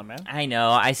that. Come on, man. I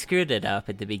know, I screwed it up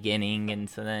at the beginning, and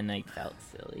so then I felt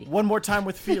silly. One more time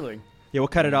with feeling. Yeah, we'll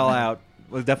cut it all out.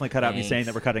 We'll definitely cut out me Thanks. saying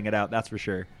that we're cutting it out. That's for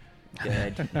sure.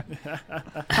 Good.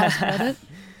 Pause credit.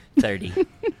 30.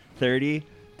 30?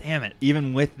 Damn it.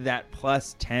 Even with that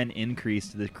plus 10 increase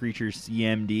to the creature's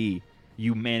CMD,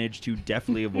 you managed to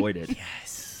definitely avoid it.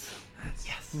 Yes.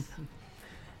 Yes.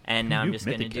 And now I'm You just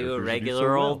going to mythic do a characters, you do regular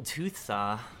so well. old tooth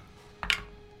saw.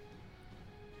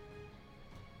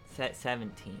 Set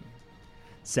 17.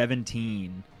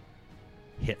 17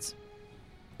 hits.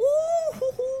 Ooh,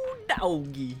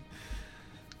 doggy.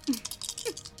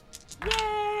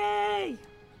 Yay!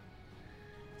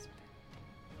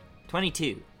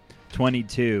 22.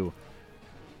 22.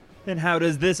 Then how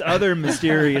does this other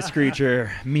mysterious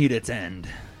creature meet its end?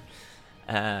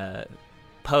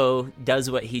 Poe does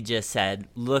what he just said,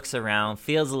 looks around,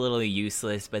 feels a little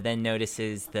useless, but then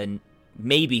notices the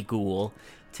maybe ghoul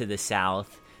to the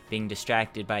south being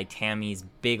distracted by Tammy's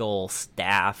big ol'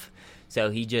 staff.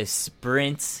 So he just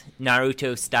sprints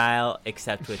Naruto style,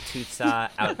 except with tooth saw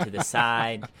out to the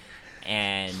side.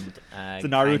 And It's a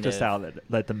Naruto style that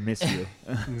let them miss you.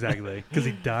 Exactly. Because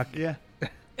he ducked. Yeah.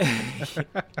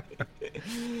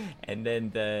 And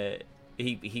then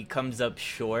he comes up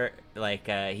short, like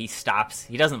he stops.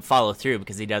 He doesn't follow through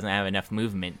because he doesn't have enough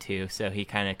movement to. So he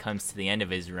kind of comes to the end of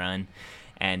his run,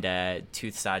 and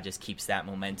Tooth Saw just keeps that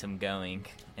momentum going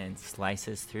and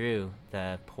slices through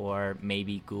the poor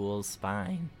maybe ghoul's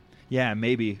spine. Yeah,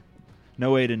 maybe.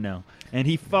 No way to know. And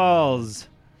he falls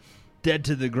dead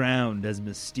to the ground, as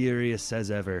mysterious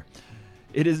as ever.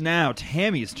 It is now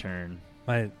Tammy's turn.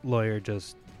 My lawyer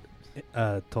just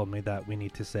told me that we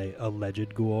need to say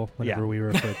alleged ghoul whenever Yeah. we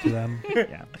refer to them.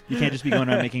 Yeah, you can't just be going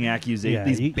around making Yeah, these you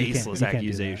can't- baseless you can't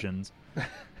do that. accusations.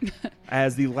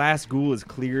 As the last ghoul is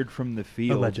cleared from the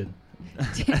field. Alleged.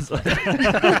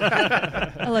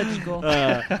 Alleged ghoul.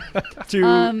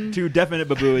 Two definite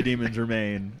Babua demons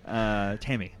remain.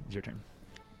 Tammy, it's your turn.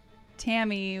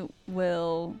 Tammy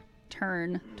will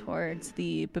turn towards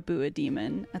the Babua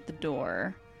demon at the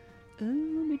door. Let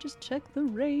me just check the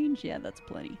range. Yeah, that's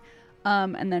plenty.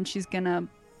 And then she's gonna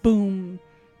boom,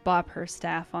 bop her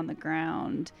staff on the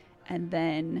ground, and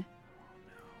then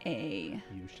a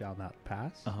You shall not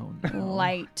pass. Oh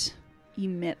light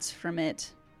emits from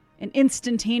it. An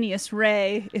instantaneous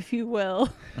ray, if you will.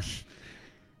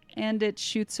 And it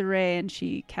shoots a ray, and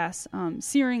she casts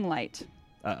Searing Light.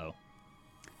 Uh-oh.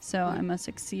 So I must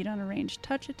succeed on a ranged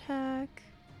touch attack.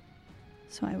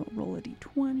 So I will roll a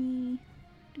d20.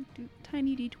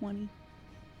 Tiny d20.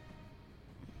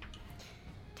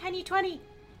 Tiny 20.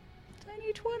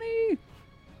 Tiny 20.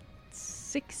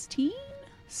 16?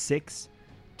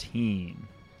 16.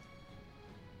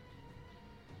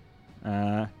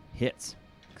 Hits.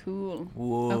 Cool.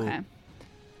 Whoa. Okay.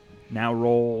 Now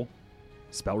roll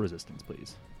spell resistance,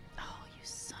 please. Oh, you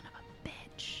son of a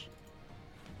bitch.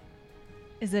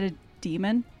 Is it a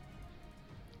demon?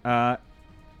 Roll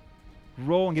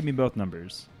and give me both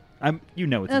numbers. You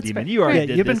know it's That's a demon. fair. You already Yeah,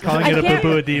 did you've been this. calling I it a can't-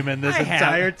 Babua demon this I have.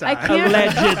 entire time. I can't.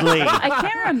 Allegedly. I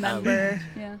can't remember.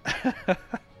 Yeah.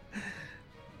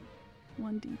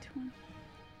 1d20.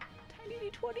 Tiny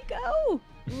d20, go!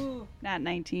 Ooh. Not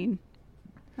 19.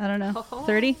 I don't know.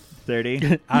 30?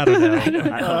 30. I don't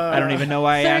know. I don't even know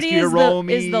why I asked 30 you to is roll the,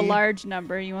 me. is the large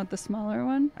number. You want the smaller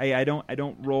one? I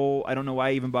don't roll. I don't know why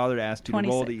I even bothered to ask you to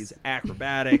roll 26. these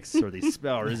acrobatics or these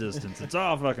spell resistance. It's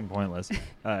all fucking pointless.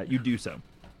 You do so.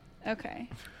 Okay.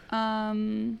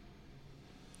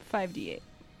 5d8.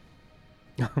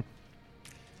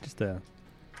 Just a Wow.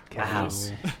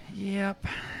 casual. Yep.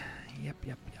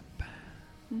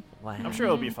 Wow. I'm sure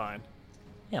he'll be fine.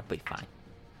 Yeah, it'll be fine.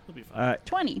 He'll be fine.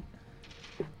 20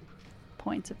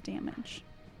 points of damage.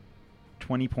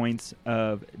 20 points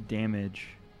of damage.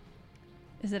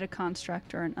 Is it a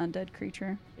construct or an undead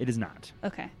creature? It is not.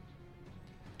 Okay.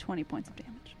 20 points of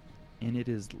damage. And it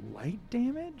is light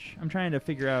damage? I'm trying to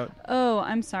figure out. Oh,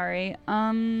 I'm sorry. Is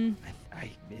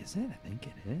it? I think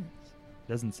it is.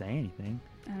 Doesn't say anything.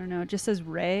 I don't know. It just says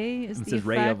ray. Is It the says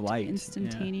ray of effect light, yeah.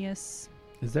 instantaneous?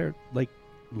 Is there like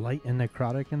light and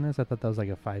necrotic in this? I thought that was like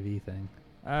a 5e thing.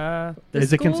 The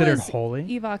Is it school considered is holy?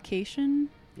 Evocation.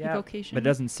 Yeah, Evocation. but it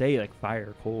doesn't say like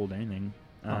fire, cold, anything.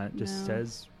 It just No.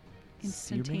 says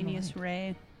Instantaneous searing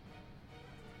ray.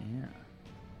 light. Yeah.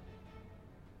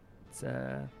 It's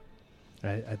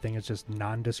I think it's just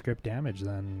nondescript damage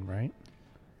then, right?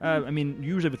 I mean,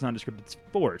 usually if it's nondescript, it's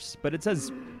force, but it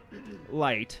says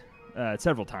light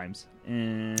several times,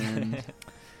 and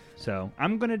so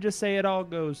I'm gonna just say it all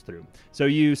goes through. So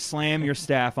you slam your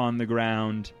staff on the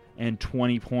ground, and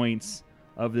 20 points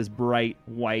of this bright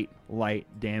white light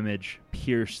damage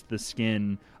pierce the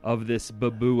skin of this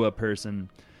Babua person.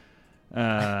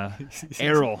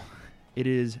 Errol, it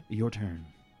is your turn.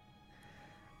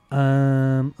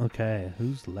 Okay.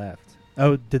 Who's left?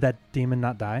 Oh, did that demon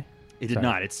not die? It did Sorry.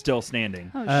 not. It's still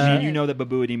standing. Oh, And shit. you know that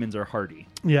Babua demons are hardy.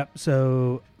 Yep.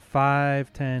 So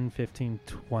 5, 10, 15,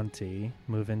 20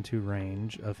 move into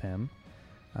range of him.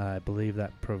 I believe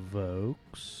that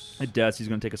provokes. It does. He's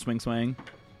going to take a swing.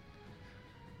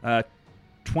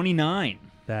 29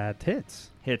 That hits.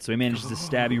 hits. So he manages to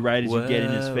stab you right as you get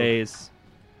in his Whoa. face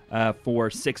for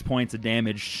 6 points of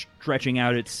damage, stretching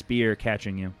out its spear,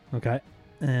 catching you. Okay.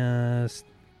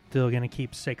 Still going to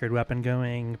keep Sacred Weapon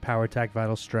going. Power attack,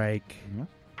 Vital Strike.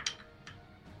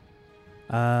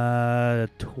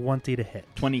 20 to hit.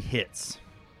 20 hits.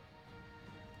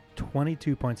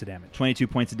 22 points of damage. 22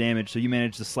 points of damage. So you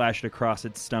manage to slash it across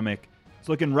its stomach. It's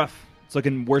looking rough. It's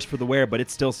looking worse for the wear, but it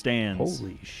still stands.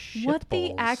 Holy shit. What the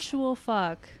balls. actual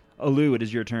fuck? Alu, it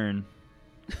is your turn.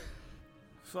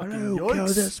 Fucking Hello, yikes. kill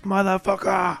this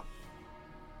motherfucker.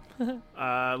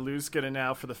 Lou's gonna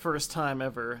now, for the first time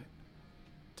ever,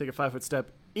 take a 5-foot step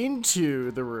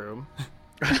into the room.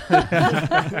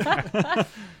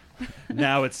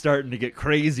 Now it's starting to get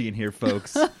crazy in here,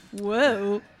 folks.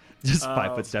 Whoa. Just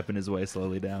 5-foot stepping his way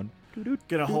slowly down.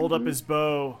 Gonna hold up his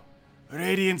bow.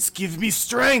 Radiance, give me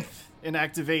strength! And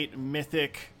activate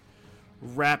Mythic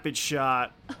Rapid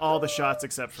Shot. All the shots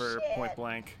except for point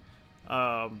blank.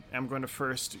 I'm going to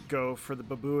first go for the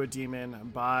Babua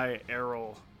Demon by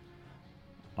Errol.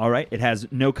 All right. It has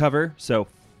no cover, so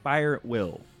fire at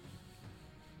will.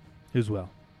 Who's Will?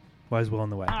 Why is Will in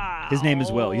the way? His name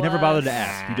is Will. You never bothered to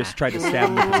ask. You just tried to stab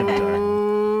him with the scimitar.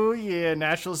 Oh, yeah.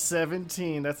 Natural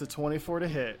 17. That's a 24 to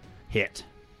hit. Hit.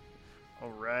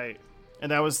 All right.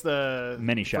 And that was the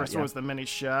Many shot, First yeah. one was the many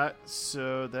shot.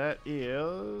 So that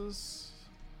is.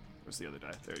 Where's the other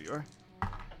die? There you are.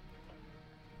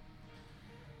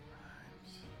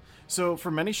 So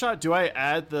for many shot, do I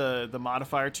add the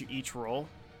modifier to each roll?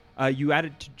 You add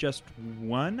it to just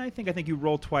one, I think. I think you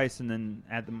roll twice and then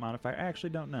add the modifier. I actually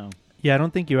don't know. Yeah, I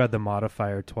don't think you add the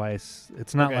modifier twice.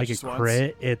 It's not Okay, like a just once?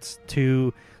 crit. It's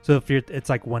 2. So if you're, it's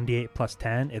like 1d8 plus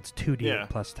 10. It's 2d8 Yeah.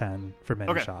 plus 10 for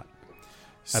many Okay. shot.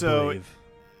 I So believe.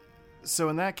 so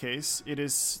in that case, it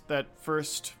is that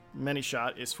first many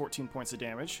shot is 14 points of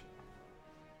damage.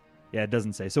 Yeah, it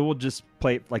doesn't say. So we'll just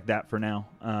play it like that for now.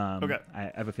 Okay.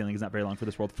 I have a feeling it's not very long for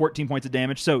this world. 14 points of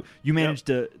damage. So you managed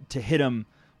to hit him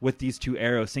with these 2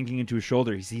 arrows sinking into his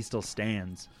shoulder, he still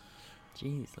stands.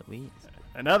 Jeez Louise.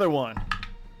 Another one.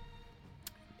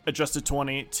 Adjusted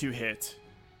 20 to hit.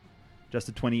 Just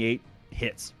a 28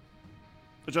 hits.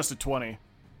 Adjusted 20.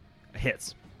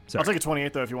 Hits. I'll Sorry. take a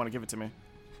 28 though if you want to give it to me.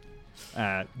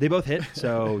 They both hit,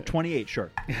 so 28,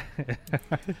 sure. That's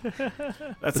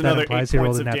But another that 8 implies he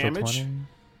points rolled of a natural damage. 20.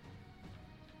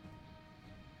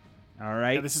 All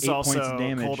right. Yeah, this is 8 also points of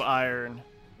damage. cold iron,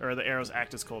 or the arrows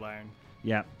act as cold iron.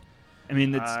 Yeah. I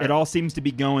mean, it all seems to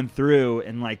be going through,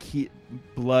 and like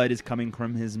blood is coming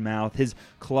from his mouth. His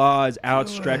claws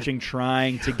outstretching,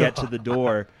 trying to get to the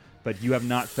door, but you have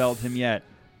not felled him yet.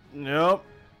 Nope.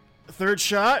 Third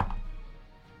shot.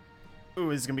 Ooh,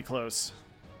 this is gonna be close.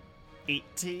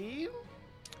 18.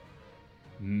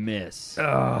 Miss.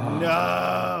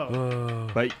 No.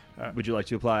 But would you like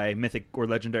to apply mythic or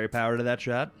legendary power to that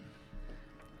shot?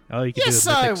 Oh, you can Yes,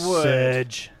 do a mythic I would.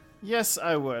 Sedge. Yes,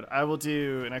 I would. I will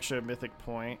do an extra mythic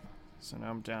point. So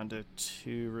now I'm down to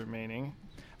 2 remaining.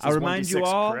 So I'll it's remind 1d6, you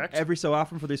all correct? every so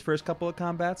often for these first couple of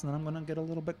combats, and then I'm going to get a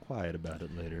little bit quiet about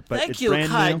it later. But Thank it's you, brand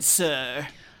kind new. sir.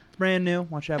 It's brand new.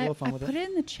 Want you to have a I little fun with put it. it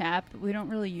in the chat, but we don't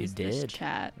really use this did.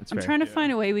 chat. That's I'm fair. trying to Yeah.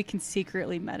 find a way we can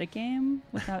secretly metagame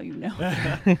without you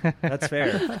knowing. That's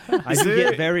fair. I Is do there-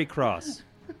 get very cross.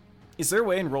 Is there a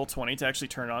way in Roll20 to actually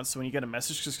turn it on so when you get a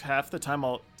message, because half the time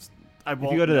I If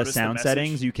won't you go to the notice sound message.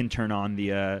 settings, you can turn on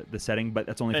the setting, but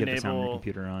that's only if you have the sound on your Enable-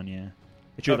 computer on. Yeah,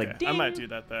 it should Okay, like I might ding. do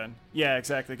that then. Yeah,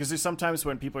 exactly. Because there's sometimes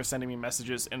when people are sending me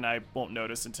messages and I won't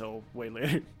notice until way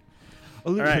later.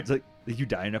 Alou, All right. it's like you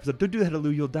die in an episode. Don't do that,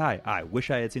 Alou. You'll die. I wish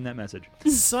I had seen that message.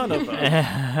 Son of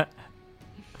a.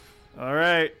 All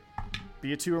right.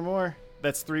 Be a 2 or more.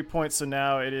 That's 3 points. So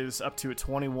now it is up to a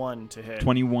 21 to hit.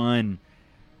 21.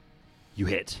 You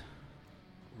hit.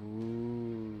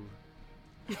 Ooh.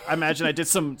 I imagine I did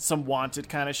some wanted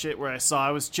kind of shit where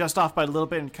I was just off by a little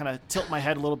bit and kind of tilt my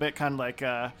head a little bit, kind of like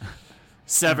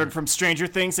Seven from Stranger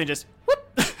Things, and just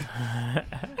whoop,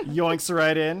 yoinks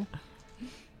right in.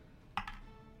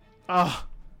 Oh,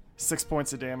 6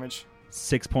 points of damage.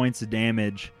 6 points of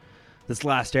damage. This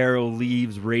last arrow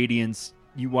leaves Radiance.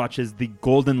 You watch as the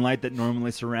golden light that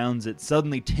normally surrounds it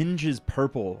suddenly tinges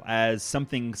purple as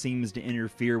something seems to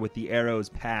interfere with the arrow's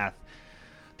path.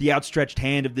 The outstretched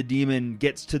hand of the demon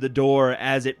gets to the door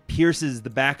as it pierces the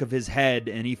back of his head,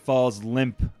 and he falls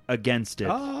limp against it,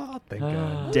 Oh, thank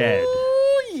God. dead.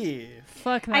 Oh yeah.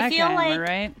 Fuck that I feel guy, am I like-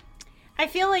 right? I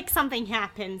feel like something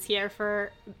happens here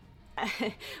for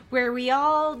where we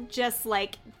all just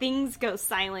like things go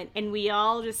silent and we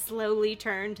all just slowly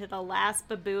turn to the last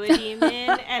Babua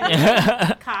demon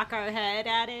and cock our head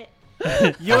at it.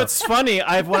 You know, it's funny.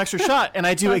 I have 1 extra shot, and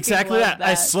I do Fucking exactly love that.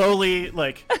 I that. slowly,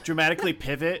 like, dramatically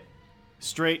pivot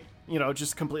straight,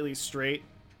 just completely straight,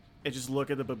 and just look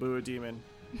at the Babua demon.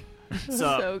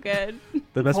 So good.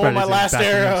 The best Hold part my is he's last backing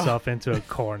arrow. himself into a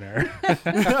corner.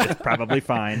 It's probably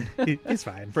fine. He's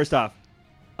fine. First off,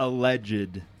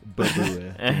 alleged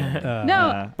Babua.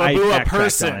 No. I Babua backtracked on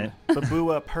person. it.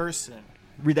 Babua person.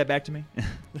 Read that back to me.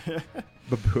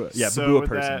 Babua. Yeah, So Babua with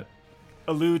person. that,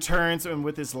 Alou turns, and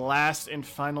with his last and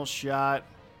final shot,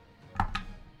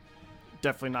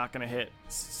 definitely not going to hit.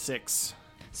 6.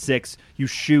 6. You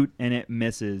shoot and it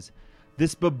misses.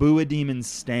 This Babua demon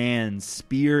stands,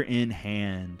 spear in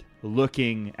hand,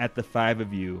 looking at the 5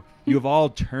 of you. You have all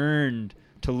turned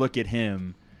to look at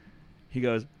him. He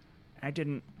goes, I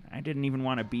didn't even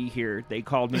want to be here. They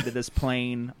called me to this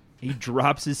plane. He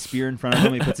drops his spear in front of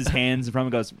him. He puts his hands in front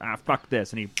of him and goes, fuck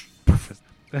this. And he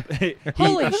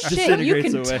Holy shit, you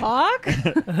disintegrates can away. talk?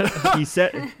 He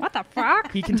said What the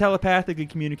fuck? he can telepathically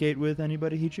communicate with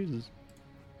anybody he chooses.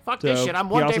 Fuck this So, shit. I'm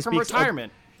he 1 also day from speaks of-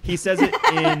 retirement. He says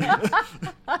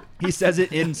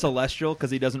it in Celestial because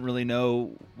he doesn't really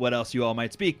know what else you all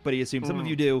might speak, but he assumes some of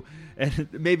you do, and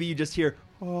maybe you just hear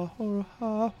and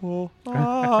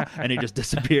he just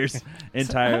disappears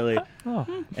entirely,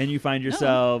 and you find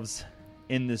yourselves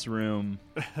in this room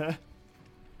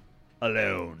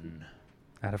alone,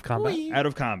 Out of combat. out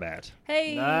of combat.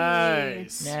 Hey.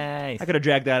 Nice. Nice. I could have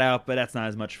dragged that out, but that's not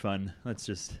as much fun. Let's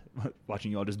just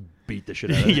watching you all just beat the shit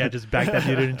out of it. Yeah, just back that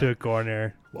dude into a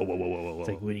corner. Whoa, whoa, whoa, whoa, whoa, whoa. It's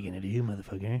like, what are you going to do,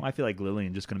 motherfucker? Well, I feel like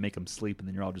Lillian's just going to make him sleep, and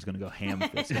then you're all just going to go ham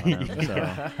fist on him. So.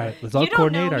 All right, let's all You don't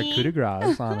coordinate know our me. coup de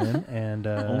grace on him. And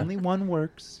Only one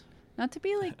works. Not to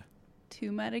be like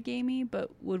too metagamey, but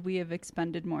would we have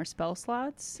expended more spell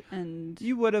slots? And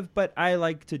You would have, but I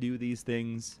like to do these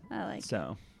things, I like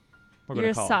so we're you're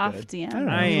a gonna call soft it good. DM. don't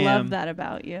know. I I love am. that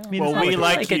about you. mean, Well, it's not we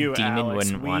like like a you, demon Alex.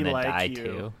 wouldn't We want to like die you.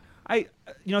 too.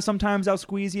 Sometimes I'll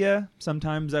squeeze you,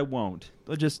 sometimes I won't.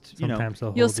 I'll just, sometimes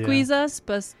they'll You'll hold ya. squeeze us,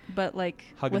 but like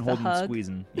hug with and hold a and hug.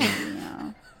 squeezing.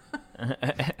 Yeah.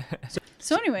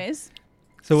 So anyways,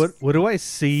 So what do I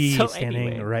see So standing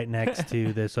anyway. right next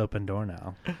to this open door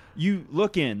now? You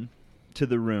look in to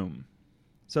the room.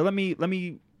 So let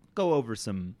me go over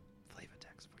some flavor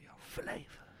text for y'all. Flavor.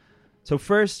 So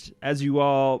first, as you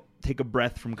all take a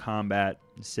breath from combat,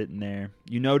 sitting there,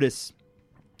 you notice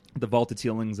the vaulted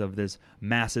ceilings of this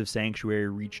massive sanctuary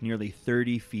reach nearly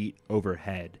 30 feet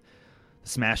overhead. The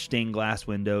smashed stained glass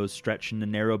windows stretch into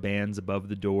narrow bands above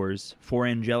the doors. 4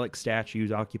 angelic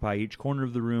statues occupy each corner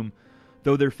of the room,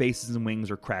 though their faces and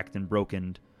wings are cracked and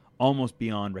broken, almost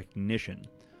beyond recognition.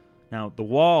 Now, the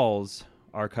walls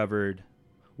are covered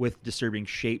with disturbing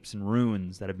shapes and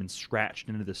runes that have been scratched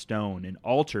into the stone. An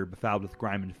altar befouled with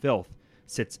grime and filth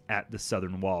sits at the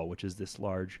southern wall, which is this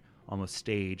large, almost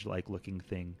stage-like looking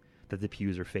thing that the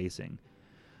pews are facing.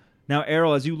 Now,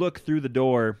 Errol, as you look through the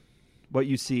door, what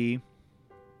you see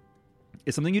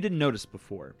is something you didn't notice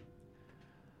before.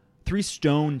 3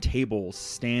 stone tables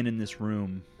stand in this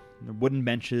room. The wooden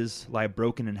benches lie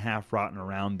broken and half-rotten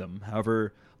around them.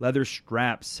 However, leather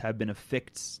straps have been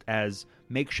affixed as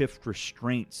makeshift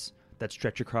restraints that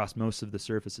stretch across most of the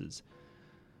surfaces.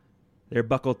 They're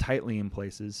buckled tightly in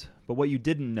places, but what you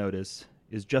didn't notice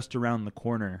is just around the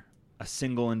corner, a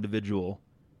single individual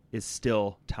is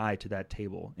still tied to that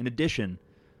table. In addition,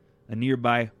 a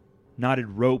nearby knotted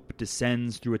rope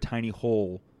descends through a tiny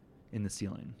hole in the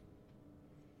ceiling.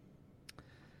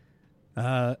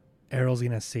 Errol's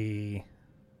gonna see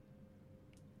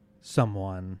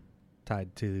someone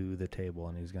tied to the table,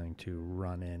 and he's going to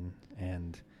run in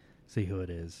and see who it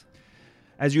is.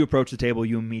 As you approach the table,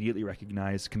 you immediately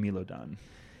recognize Camilo Dunn.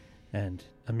 And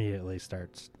immediately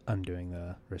starts undoing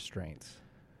the restraints.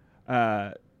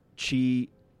 She,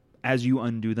 as you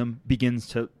undo them, begins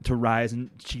to rise,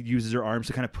 and she uses her arms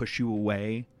to kind of push you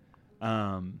away.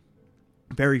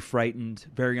 Very frightened,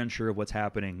 very unsure of what's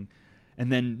happening,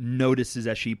 and then notices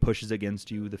as she pushes against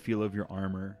you the feel of your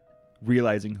armor.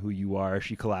 Realizing who you are,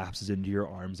 she collapses into your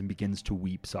arms and begins to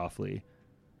weep softly.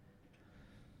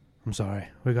 I'm sorry.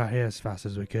 We got here as fast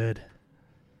as we could.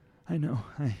 I know.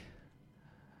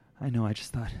 I know. I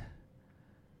just thought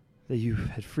that you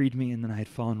had freed me, and then I had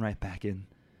fallen right back in.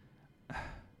 I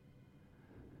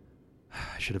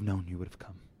should have known you would have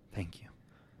come. Thank you.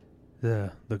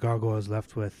 The gargoyles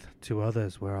left with 2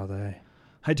 others. Where are they?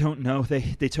 I don't know. They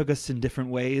took us in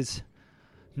different ways.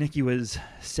 Nikki was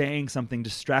saying something,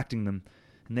 distracting them,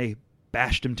 and they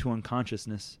bashed him to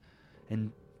unconsciousness.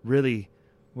 And really,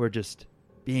 were just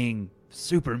being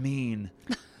super mean.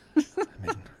 I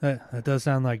mean, that does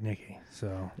sound like Nikki.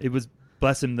 So It was,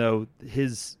 bless him though,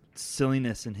 his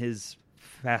silliness and his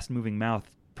fast-moving mouth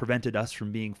prevented us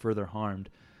from being further harmed.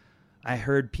 I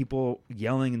heard people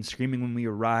yelling and screaming when we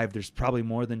arrived. There's probably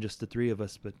more than just the 3 of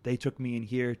us, but they took me in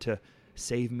here to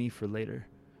save me for later.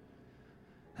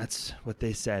 That's what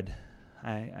they said.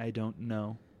 I don't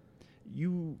know.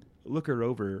 You look her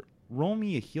over. Roll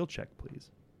me a heal check,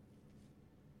 please.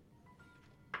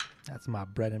 that's my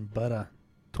bread and butter.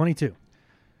 22.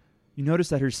 You notice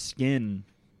that her skin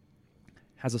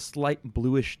has a slight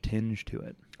bluish tinge to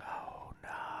it. Oh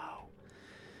no!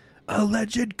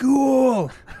 Alleged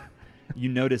ghoul. You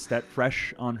notice that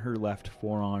fresh on her left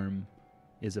forearm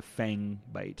is a fang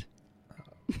bite.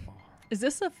 is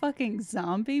this a fucking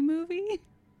zombie movie?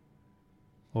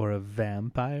 Or a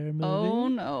vampire movie? Oh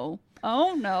no!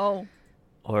 Oh no!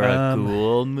 Or a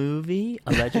ghoul movie,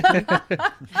 allegedly.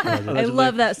 I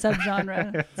love that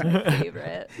subgenre. It's my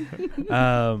favorite.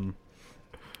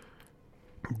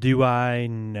 Do I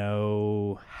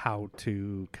know how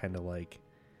to kind of like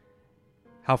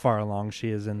how far along she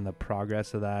is in the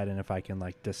progress of that, and if I can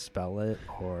like dispel it,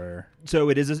 or So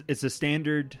it's a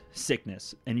standard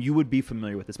sickness, and you would be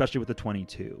familiar with, especially with the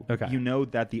 22. Okay. You know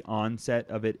that the onset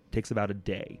of it takes about a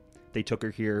day. They took her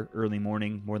here early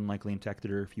morning, more than likely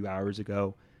infected her a few hours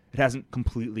ago. It hasn't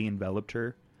completely enveloped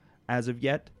her as of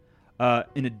yet.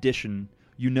 In addition,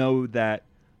 you know that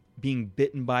being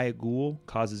bitten by a ghoul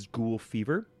causes ghoul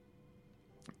fever,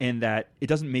 and that it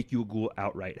doesn't make you a ghoul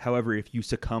outright. However, if you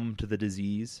succumb to the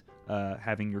disease,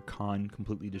 having your con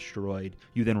completely destroyed,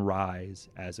 you then rise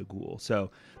as a ghoul.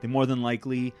 So they more than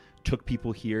likely took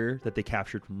people here that they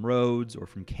captured from roads or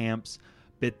from camps,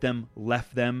 bit them,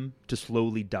 left them to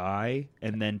slowly die,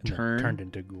 and then turned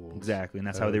into ghouls. Exactly, and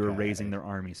that's how they were Okay. raising their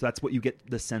army. So that's what you get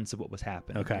the sense of what was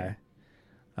happening. Okay.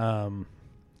 here.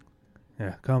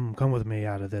 Yeah, come with me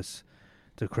out of this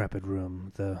decrepit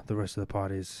room. The rest of the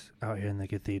party's out here in the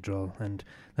cathedral, and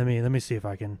let me see if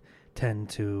I can tend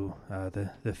to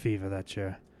the fever that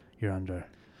you're under.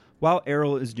 While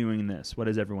Errol is doing this, what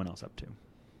is everyone else up to?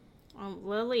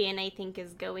 Lillian, I think,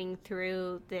 is going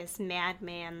through this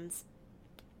madman's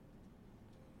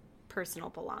personal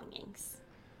belongings.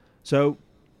 So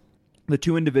the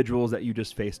two individuals that you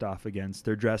just faced off against,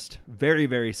 they're dressed very,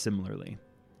 very similarly.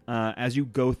 As you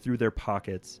go through their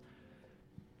pockets,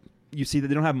 you see that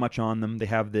they don't have much on them. They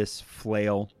have this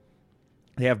flail.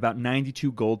 They have about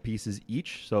 92 gold pieces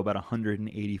each, so about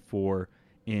 184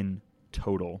 in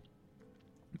total.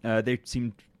 They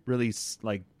seemed really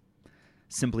like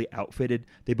simply outfitted.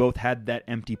 They both had that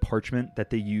empty parchment that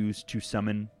they used to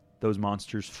summon those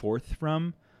monsters forth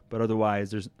from, but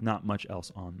otherwise there's not much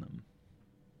else on them.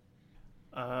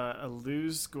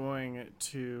 Alu's going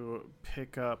to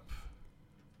pick up...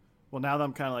 Well, now that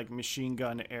I'm kind of like machine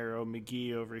gun arrow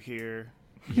McGee over here,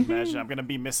 you can imagine I'm going to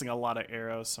be missing a lot of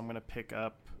arrows, so I'm going to pick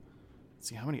up... Let's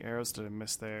see, how many arrows did I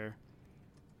miss there?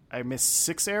 I missed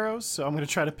 6 arrows, so I'm going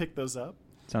to try to pick those up.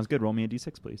 Sounds good. Roll me a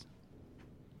d6, please.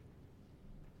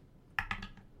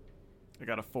 I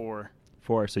got a 4.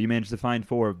 4. So you managed to find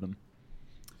 4 of them.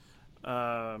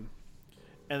 And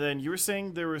then you were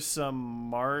saying there were some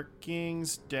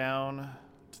markings down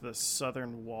to the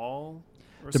southern wall?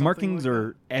 The markings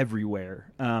are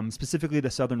everywhere. Specifically, the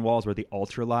southern walls where the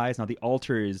altar lies. Now, the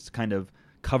altar is kind of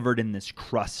covered in this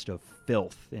crust of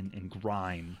filth and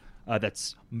grime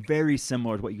that's very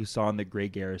similar to what you saw in the Grey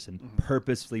Garrison,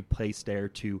 purposefully placed there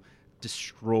to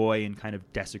destroy and kind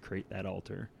of desecrate that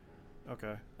altar.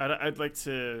 Okay. I'd like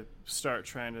to start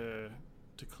trying to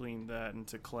clean that and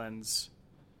to cleanse,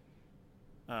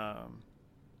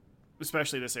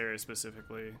 especially this area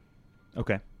specifically.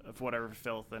 Okay. Of whatever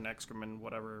filth and excrement,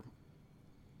 whatever.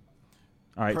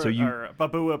 All right, or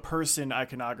Babua person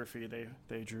iconography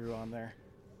they drew on there.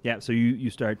 Yeah, so you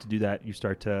start to do that. You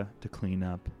start to clean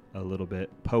up a little bit.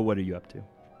 Poe, what are you up to?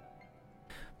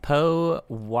 Poe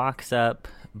walks up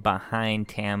behind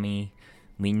Tammy,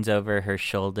 leans over her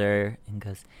shoulder, and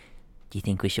goes, "Do you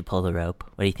think we should pull the rope?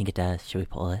 What do you think it does? Should we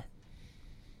pull it?"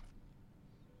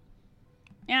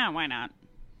 Yeah, why not?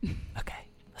 Okay,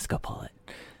 let's go pull it.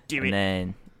 Do and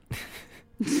then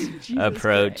Jesus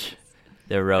approach Christ.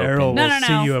 the rope. Errol No, will no, no.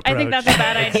 see you approach. I think that's a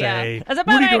bad and idea. say, That's a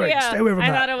 "What are bad you doing? idea. Stay away from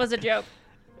I that." thought it was a joke.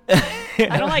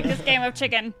 I don't like this game of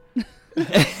chicken.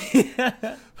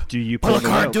 Do you pull a the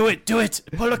card? rope? Do it!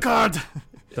 Pull a card!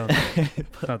 Don't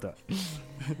do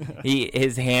it.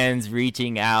 His hands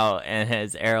reaching out, and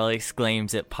as Errol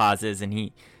exclaims, it pauses, and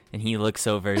he looks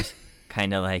over,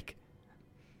 kind of like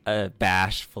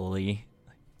bashfully.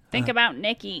 Think about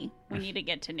Nikki. We need to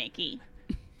get to Nikki.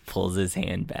 Pulls his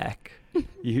hand back.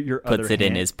 Your Puts other it in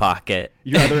hand- his pocket.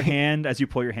 Your other hand, as you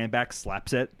pull your hand back,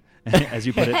 slaps it as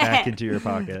you put it back into your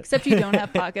pocket. Except you don't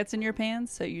have pockets in your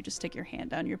pants, so you just stick your hand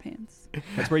down your pants.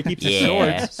 That's where he keeps his Yeah.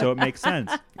 swords, so it makes sense.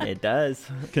 It does.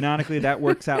 Canonically, that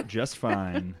works out just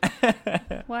fine.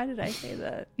 Why did I say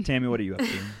that? Tammy, what are you up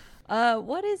to?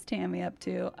 What is Tammy up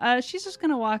to? She's just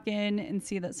gonna walk in and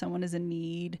see that someone is in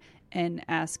need and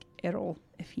ask Errol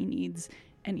if he needs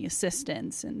any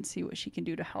assistance and see what she can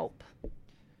do to help.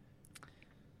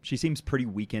 She seems pretty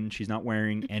weakened. She's not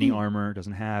wearing any armor,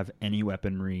 doesn't have any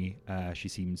weaponry. She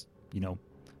seems,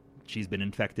 she's been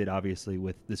infected, obviously,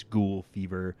 with this ghoul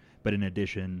fever. But in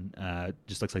addition,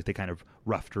 just looks like they kind of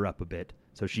roughed her up a bit.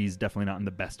 So she's definitely not in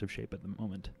the best of shape at the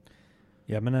moment.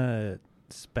 Yeah, I'm going to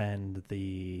spend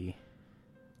the...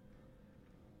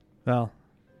 Well,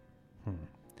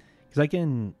 because I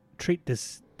can treat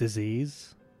this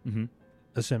disease,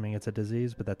 assuming it's a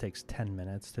disease, but that takes 10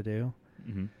 minutes to do.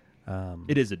 Mm-hmm.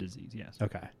 It is a disease, yes.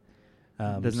 Okay.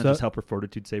 Doesn't that just help her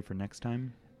fortitude save for next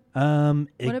time?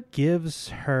 It gives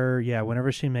her,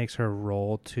 whenever she makes her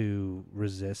roll to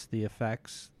resist the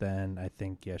effects, then I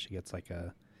think, she gets like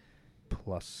a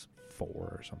 +4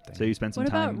 or something. So you spend some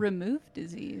What time. about remove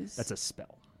disease? That's a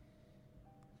spell.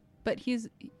 But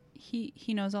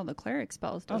he knows all the cleric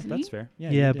spells, doesn't that's he? fair.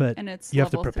 Yeah, but And it's you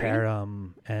have to level prepare 3?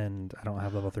 them, and I don't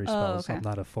have level 3 spells. okay. I'm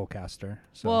not a full caster.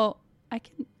 So. Well, I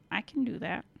can do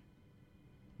that.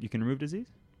 You can remove disease?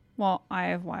 Well, I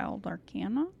have Wild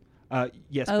Arcana.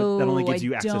 Yes, but that only Oh, gives I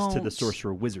you access to the don't.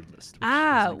 Sorcerer Wizard list. which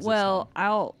doesn't exist Well,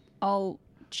 now. I'll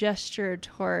gesture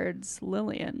towards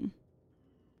Lillian.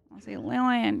 I'll say,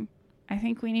 Lillian, I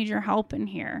think we need your help in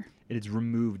here. It is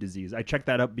remove disease. I checked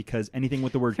that up because anything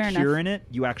with the word Fair cure enough. in it,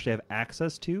 you actually have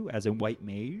access to as a white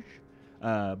mage,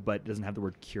 but it doesn't have the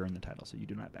word cure in the title, so you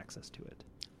do not have access to it.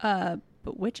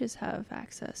 But witches have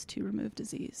access to remove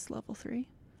disease level 3,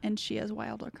 and she has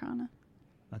Wild Arcana.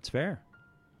 That's fair.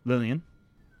 Lillian?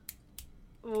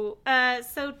 Ooh,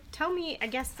 so tell me, I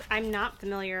guess I'm not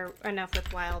familiar enough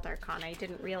with Wild Arcana. I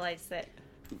didn't realize that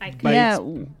I could. By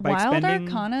Wild expending-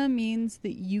 Arcana means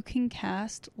that you can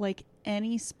cast like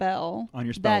any spell On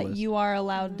your spell that list. you are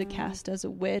allowed to cast as a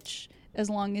witch as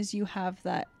long as you have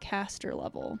that caster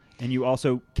level. And you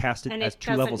also cast it And as it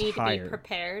 2 doesn't levels need to higher. be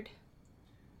prepared.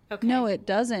 Okay. No, it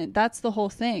doesn't. That's the whole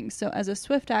thing. So as a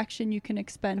swift action, you can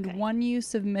expend Okay. 1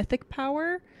 use of mythic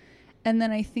power, and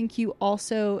then I think you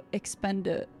also expend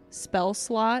a spell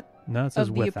slot. No, it says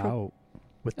Of the without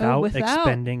without.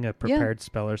 expending a prepared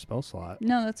spell or spell slot.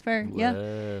 No, that's fair. Yeah.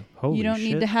 Whoa. Holy You don't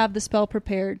shit. need to have the spell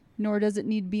prepared, nor does it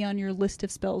need to be on your list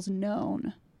of spells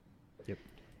known. Yep.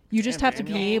 You just Damn, have to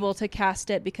be Daniel. able to cast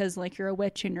it because, like, you're a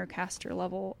witch and your caster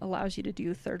level allows you to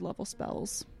do 3rd level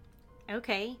spells.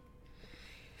 Okay.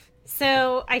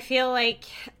 So I feel like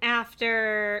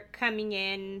after coming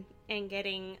in and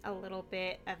getting a little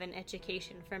bit of an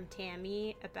education from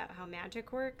Tammy about how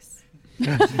magic works, she's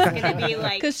gonna be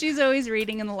like, Because she's always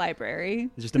reading in the library.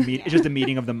 It's just it's just a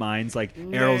meeting of the minds. Like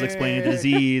Errol's explaining the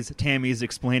disease, Tammy's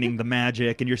explaining the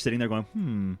magic, and you're sitting there going,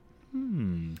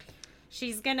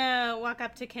 she's gonna walk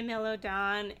up to Camilo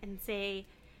Dawn and say,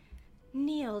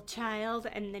 "Kneel, child,"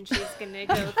 and then she's gonna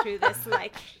go through this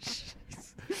like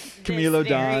Camilo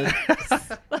Dawn.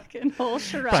 Fucking whole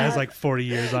charade. Probably has like 40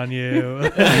 years on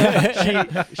you.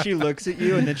 she looks at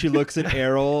you, and then she looks at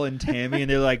Errol and Tammy,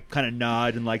 and they like kind of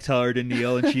nod and like tell her to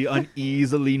kneel, and she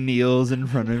uneasily kneels in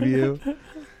front of you.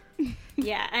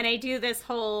 Yeah, and I do this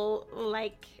whole,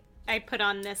 like, I put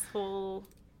on this whole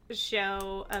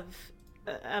show of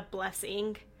a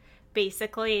blessing,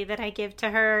 basically, that I give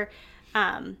to her,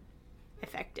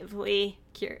 effectively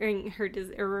curing her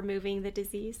or removing the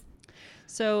disease.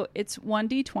 So it's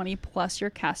 1d20 plus your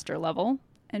caster level,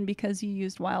 and because you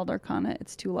used Wild Arcana,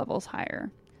 it's 2 levels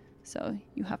higher. So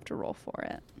you have to roll for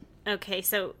it. Okay,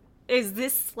 so is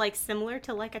this, like, similar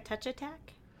to, like, a touch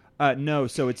attack? No,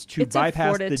 so it's to It's a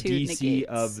bypass the fortitude DC negates.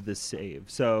 of the save.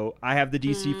 So I have the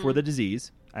DC for the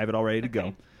disease. I have it all ready to go.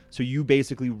 Okay. So you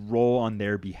basically roll on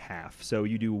their behalf. So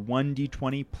you do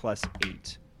 1d20 plus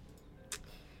 8.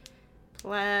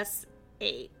 Plus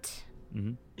 8.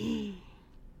 Mm-hmm.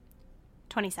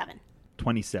 27.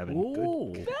 27.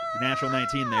 Ooh. Good. Natural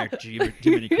 19 there.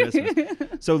 Jiminy Christmas.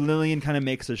 So Lillian kind of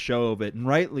makes a show of it, and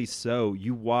rightly so.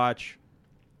 You watch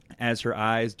as her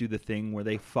eyes do the thing where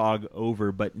they fog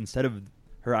over, but instead of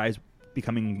her eyes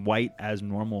becoming white as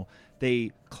normal,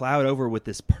 they cloud over with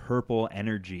this purple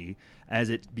energy as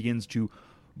it begins to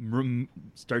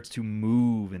starts to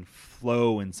move and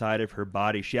flow inside of her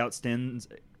body. She outstands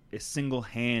a single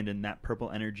hand, and that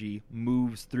purple energy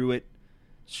moves through it,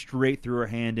 straight through her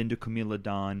hand into Camilla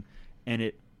Dawn, and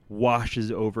it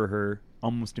washes over her,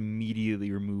 almost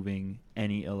immediately removing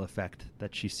any ill effect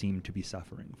that she seemed to be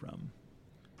suffering from.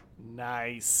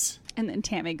 Nice. And then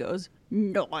Tammy goes,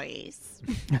 "Nice."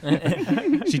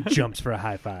 She jumps for a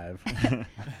high five.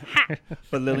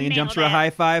 But Lillian Nailed jumps for a it. high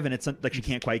five, and it's like she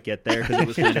can't quite get there because it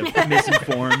was kind of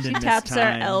misinformed and Taps her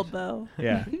mistimed. elbow.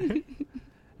 Yeah.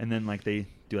 And then like they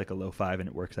do like a low five, and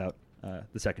it works out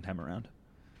the second time around.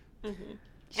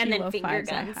 She And then low finger fives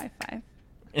a guns. high five.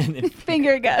 And then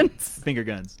Finger guns. Finger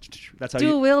guns. That's how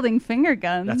Dual you. wielding finger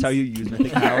guns. That's how you use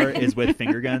mythic power is with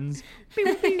finger guns.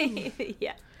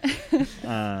 Yeah.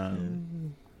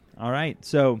 All right,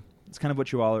 so it's kind of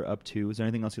what you all are up to. Is there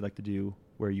anything else you'd like to do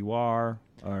where you are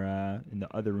or in the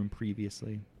other room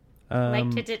previously? Like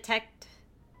to detect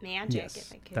magic yes,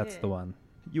 if I could. that's the one.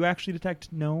 You actually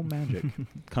detect no magic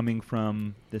coming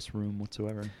from this room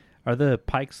whatsoever. Are the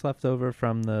pikes left over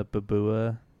from the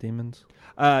Babua demons?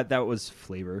 That was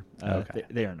flavor. Okay.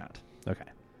 They are not. Okay.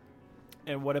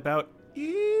 And what about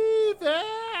evil?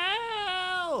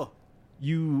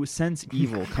 You sense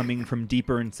evil coming from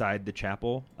deeper inside the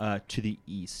chapel to the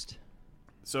east.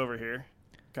 So over here,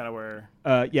 kind of where.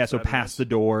 Yeah, so Side of past this? the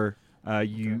door,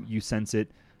 you sense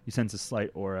it. You sense a slight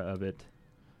aura of it.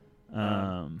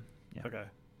 Yeah. Okay.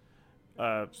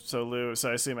 So Lou,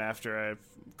 so I assume after I've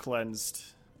cleansed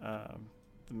the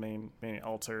main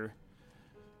altar,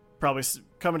 probably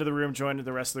come into the room, join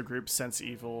the rest of the group, sense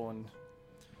evil, and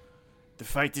the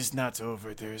fight is not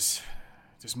over. There's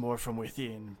more from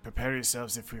within. Prepare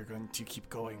yourselves if we're going to keep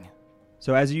going.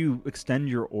 So as you extend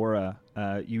your aura,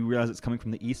 you realize it's coming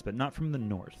from the east, but not from the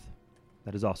north.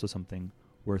 That is also something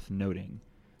worth noting.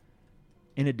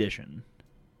 In addition,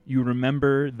 you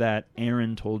remember that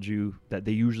Aaron told you that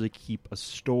they usually keep a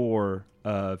store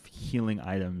of healing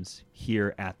items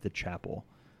here at the chapel.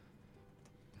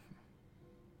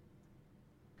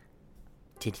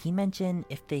 Did he mention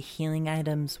if the healing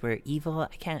items were evil? I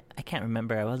can't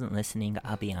remember. I wasn't listening.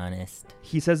 I'll be honest.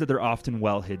 He says that they're often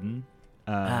well hidden.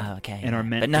 Okay. And are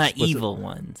meant but not explicit- evil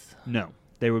ones. No,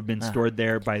 they would have been stored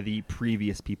there by the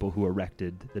previous people who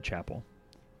erected the chapel.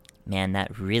 Man,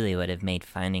 that really would have made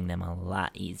finding them a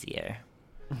lot easier.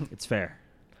 It's fair.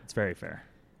 It's very fair.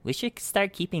 We should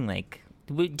start keeping like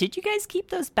Did you guys keep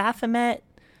those Baphomet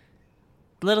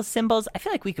little symbols? I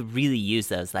feel like we could really use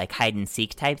those, like hide and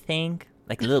seek type thing,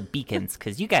 like little beacons,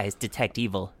 because you guys detect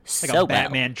evil so Like a well.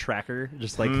 Batman tracker.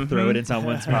 Just like throw it in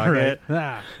someone's pocket.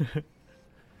 Ah.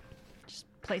 Just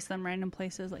place them random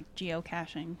places like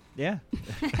geocaching. Yeah.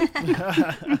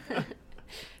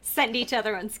 Send each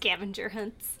other on scavenger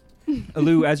hunts.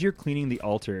 Lou, as you're cleaning the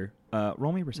altar,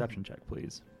 roll me a perception check,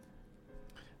 please.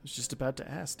 I was just about to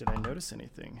ask, did I notice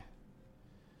anything?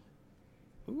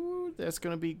 Ooh, that's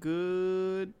going to be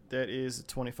good. That is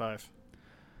 25.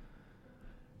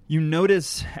 You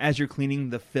notice as you're cleaning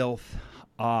the filth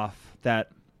off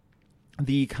that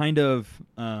the kind of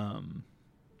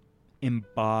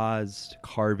embossed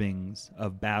carvings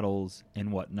of battles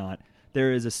and whatnot,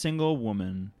 there is a single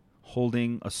woman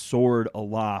holding a sword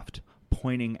aloft,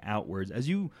 pointing outwards. As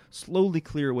you slowly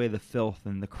clear away the filth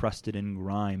and the crusted in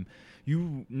grime,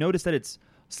 you notice that it's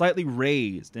slightly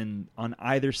raised, and on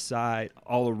either side,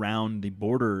 all around the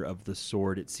border of the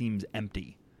sword, it seems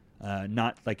empty.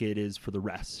 Not like it is for the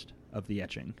rest of the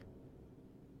etching.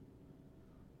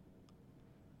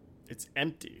 It's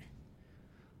empty.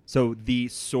 So the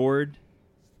sword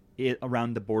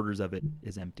around the borders of it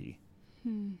is empty.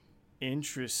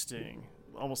 Interesting.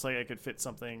 Almost like I could fit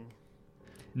something.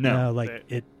 No. like That-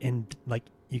 it in like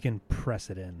you can press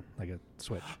it in like a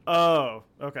switch, Oh,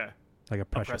 okay. like a I'll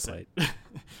pressure press plate. it.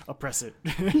 I'll press it.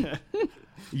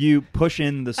 You push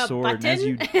in the A sword, and button? as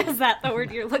you... Is that the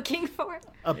word you're looking for?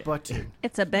 A button.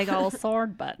 It's a big old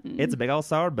sword button. It's a big old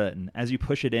sword button. As you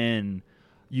push it in,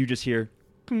 you just hear...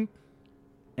 clink,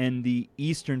 and the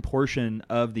eastern portion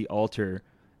of the altar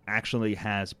actually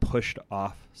has pushed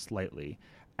off slightly.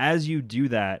 As you do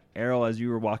that, Errol, as you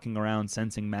were walking around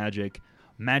sensing magic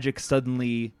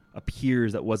suddenly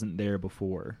appears that wasn't there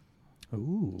before.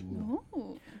 Ooh.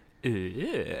 Ooh.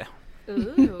 Ugh.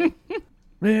 Ooh.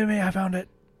 Me, I found it.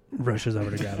 Rushes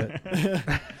over to grab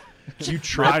it. You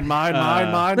trip, Mine.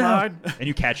 and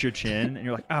you catch your chin, and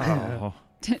you're like, oh.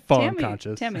 Fall Tammy,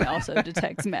 unconscious. Tammy also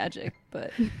detects magic,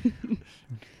 but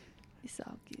it's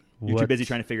all good. You're too busy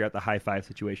trying to figure out the high five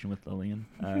situation with Lillian.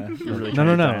 You're really No, trying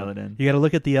to dial it no. in. You got to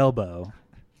look at the elbow.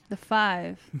 The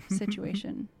 5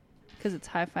 situation, because it's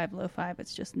high 5, low 5.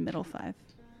 It's just middle 5.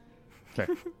 Fair.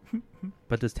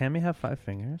 But does Tammy have 5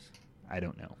 fingers? I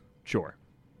don't know. Sure.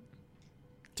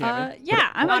 Tammy? Yeah,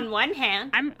 I'm On one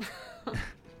hand, I'm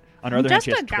On her other hand, just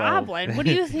she has a 12. goblin. What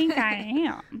do you think I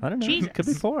am? I don't know. Jesus. It could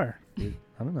be 4.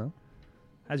 I don't know.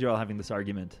 As you're all having this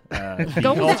argument, the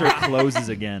Go altar closes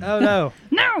again Oh no!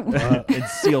 No. and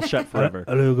seals shut forever.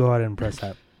 Lou, go ahead and press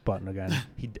that button again.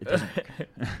 It doesn't.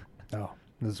 Oh,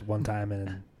 this is one time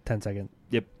and 10-second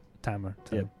Yep. timer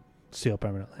to Yep. seal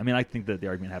permanently. I mean, I think that the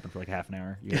argument happened for like half an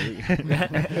hour.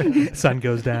 You Sun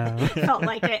goes down. felt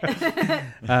like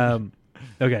it.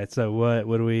 Okay, so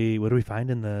what do we find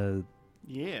in the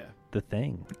Yeah.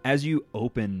 thing? As you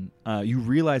open, you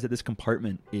realize that this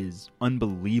compartment is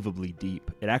unbelievably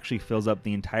deep. It actually fills up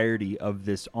the entirety of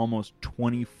this almost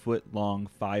 20-foot long,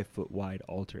 5-foot wide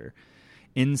altar.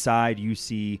 Inside, you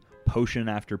see potion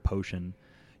after potion.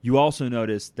 You also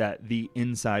notice that the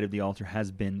inside of the altar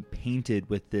has been painted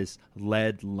with this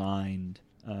lead-lined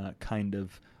kind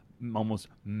of almost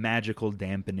magical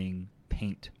dampening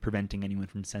paint, preventing anyone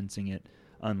from sensing it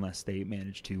unless they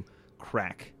manage to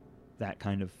crack that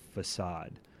kind of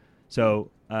facade.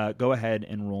 So go ahead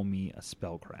and roll me a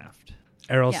spellcraft.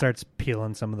 Errol Yeah. starts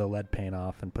peeling some of the lead paint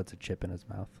off and puts a chip in his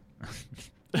mouth.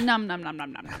 Nom nom nom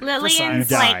nom nom. Lillian's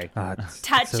Die. like It's so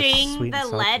touching sweet the and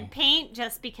salty. lead paint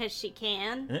just because she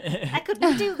can. I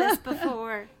couldn't do this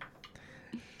before.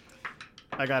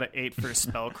 I got an 8 for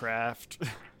spellcraft.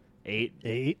 8,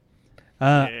 8.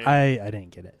 Yeah. I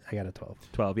didn't get it. I got a 12.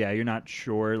 12. Yeah, you're not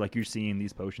sure. Like you're seeing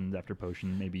these potions after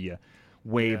potion. Maybe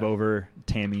wave Yeah. over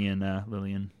Tammy and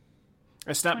Lillian.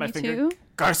 I snap my 22. finger.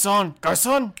 Garçon!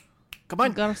 Come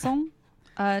on! Garçon.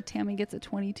 Tammy gets a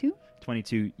 22.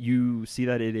 22. You see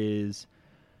that it is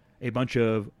a bunch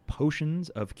of potions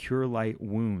of cure light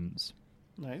wounds.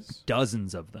 Nice.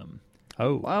 Dozens of them.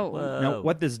 Oh. Whoa. Now,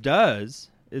 what this does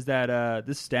is that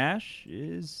this stash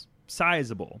is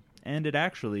sizable, and it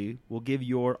actually will give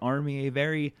your army a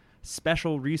very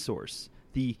special resource,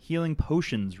 the Healing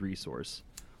Potions resource,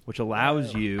 which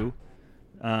allows you,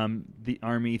 the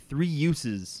army, 3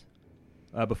 uses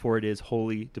before it is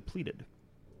wholly depleted.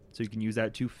 So you can use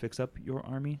that to fix up your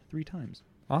army 3 times.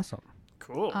 Awesome.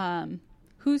 Cool.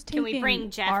 Who's Can taking we bring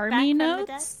Jeff army back from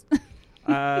the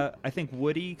notes? I think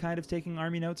Woody kind of taking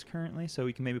army notes currently, so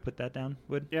we can maybe put that down,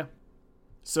 Wood. Yeah.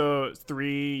 So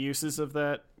 3 uses of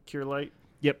that cure light.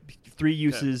 Yep, 3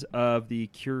 uses of the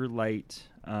Cure Light,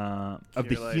 of the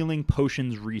Cure Light. Healing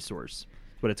Potions resource.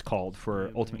 what it's called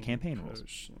for Ultimate Campaign rules.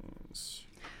 Potions.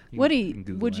 You Woody, can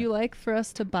Google would it. you like for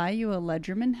us to buy you a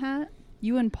Ledgerman hat?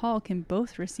 You and Paul can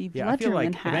both receive Yeah, Ledgerman I feel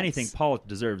like hats. if anything, Paul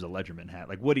deserves a Ledgerman hat.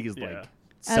 Like Woody is Yeah. like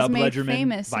as sub made Ledgerman,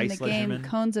 famous in vice the game Ledgerman.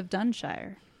 Cones of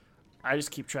Dunshire. I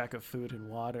just keep track of food and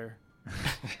water.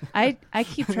 I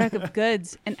keep track of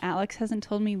goods, and Alex hasn't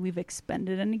told me we've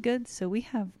expended any goods, so we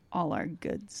have all our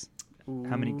goods.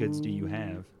 How many goods do you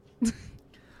have?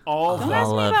 All Don't the- ask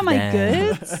All me of about my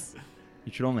them. goods.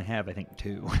 You should only have, I think,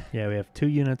 2. Yeah, we have 2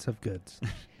 units of goods.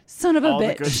 Son of a all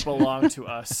the goods bitch. belong to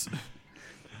us.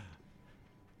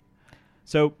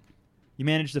 So, you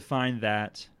managed to find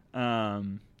that.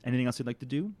 Anything else you'd like to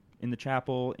do in the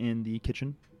chapel, in the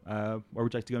kitchen? Where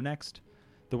would you like to go next?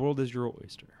 The world is your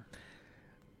oyster.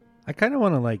 I kind of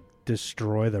want to like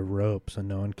destroy the rope so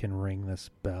no one can ring this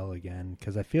bell again,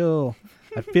 because I feel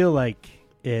like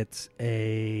it's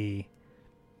an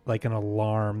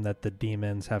alarm that the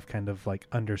demons have kind of like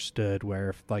understood, where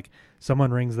if like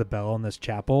someone rings the bell in this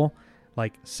chapel,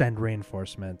 like send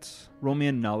reinforcements. Roll me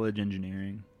a knowledge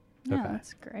engineering. Yeah, Okay.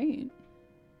 that's great.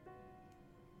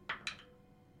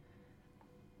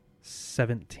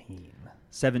 17.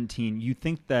 17. You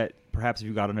think that perhaps if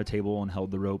you got on a table and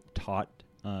held the rope taut,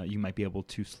 you might be able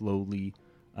to slowly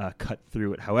cut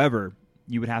through it. However,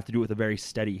 you would have to do it with a very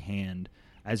steady hand.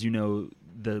 As you know,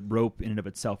 the rope in and of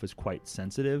itself is quite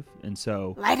sensitive, and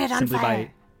so Light it on simply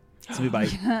fire.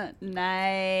 by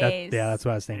Nice. That's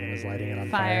what I was thinking, is lighting it on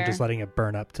fire, Fire. and just letting it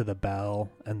burn up to the bell,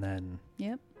 and then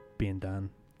Yep. being done.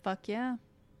 Fuck yeah.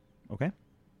 okay.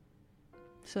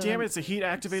 So Damn then it, it's a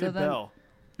heat-activated so then- bell.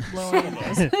 blowing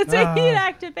it's a heat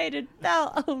activated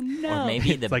bell. Oh no. Or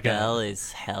maybe the It's like bell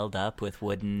is held up with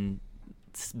wooden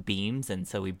beams, and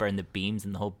so we burn the beams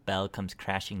and the whole bell comes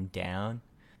crashing down.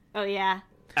 Oh yeah,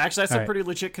 Actually, that's All a right. pretty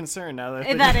legit concern now that I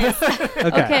think that is.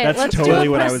 Okay, That's let's totally do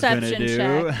a what I was gonna perception do.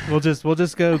 check. We'll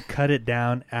just go cut it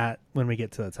down at when we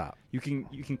get to the top. You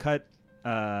can cut.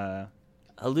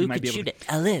 Alu might could be able shoot to- it.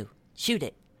 Alu, shoot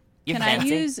it. You're Can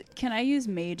fancy. I use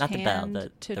mage Not the bell, hand the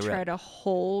to rope. try to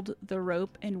hold the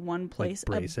rope in one place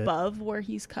brace it? above where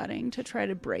he's cutting to try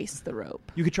to brace the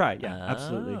rope? You could try it. Yeah,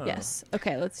 absolutely. Oh. Yes.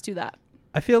 Okay, let's do that.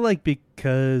 I feel like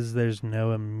because there's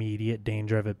no immediate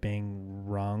danger of it being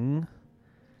rung,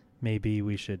 maybe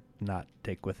we should not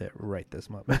take with it right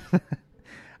this moment.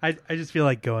 I just feel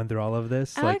like going through all of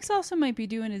this. Alex also might be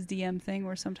doing his DM thing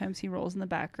where sometimes he rolls in the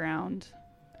background,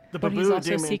 the but he's Babu also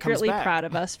demon secretly comes back. proud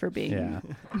of us for being. Yeah.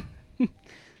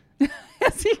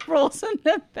 As he rolls in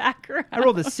the background. I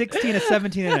rolled a 16, a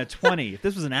 17, and a 20. If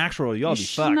this was an actual roll, y'all You be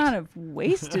should fucked. not have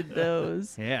wasted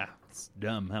those. Yeah, it's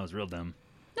dumb. That was real dumb.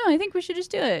 No, I think we should just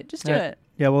do it. Just do Yeah. it.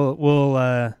 Yeah, we'll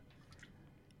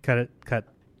cut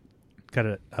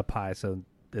it up high so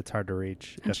it's hard to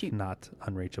reach, And if cheap. not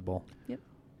unreachable.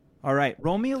 All right,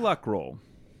 roll me a luck roll.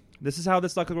 This is how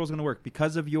this luck roll is going to work.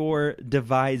 Because of your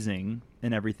devising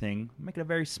and everything, make it a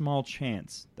very small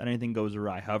chance that anything goes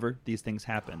awry. However, these things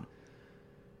happen.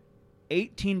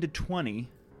 18 to 20,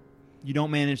 you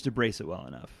don't manage to brace it well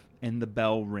enough, and the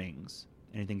bell rings.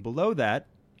 Anything below that,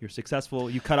 you're successful.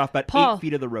 You cut off about Paul. 8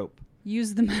 feet of the rope.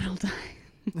 Use the metal die.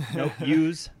 Nope,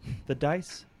 use the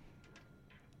dice.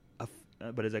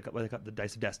 What is it? What are they called? The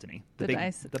dice of destiny. The big,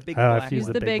 dice. The big Oh, black if you Use the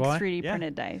one. the big big boy? 3D Yeah.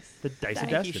 printed dice. The dice Die. of I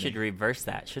think you destiny. should reverse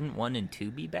that. Shouldn't 1 and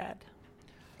 2 be bad?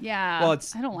 Yeah. Well,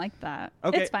 it's- I don't like that.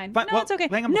 Okay, It's fine. fine. No, Well, it's okay.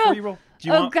 hang on no. before you roll. Do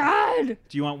you Oh want- God.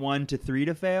 Do you want 1 to 3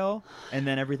 to fail, and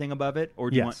then everything above it, or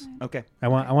do you Yes. want? Okay. I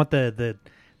want the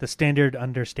standard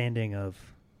understanding of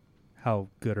how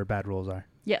good or bad rolls are.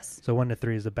 Yes. So 1 to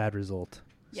 3 is a bad result.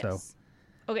 So Yes.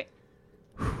 Okay.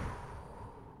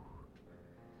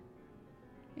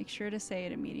 Make sure to say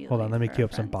it immediately. hold on, let me for cue our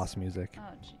up some friends. boss music. Oh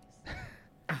jeez.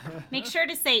 Make sure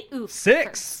to say oof.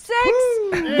 6. 6.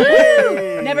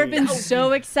 Woo! Never been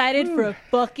so excited for a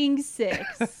fucking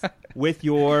 6. With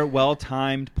your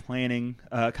well-timed planning,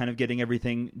 kind of getting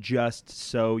everything just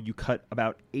so, you cut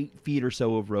about 8 feet or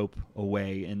so of rope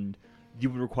away, and you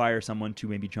would require someone to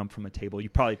maybe jump from a table. You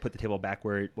probably put the table back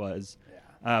where it was,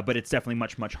 but it's definitely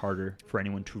much, much harder for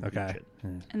anyone to reach Okay. it.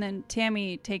 And then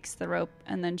Tammy takes the rope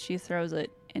and then she throws it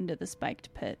into the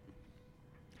spiked pit.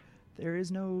 There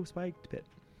is no spiked pit.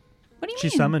 What do you She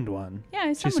mean? summoned one. Yeah,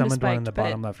 I She summoned summoned one in a the spiked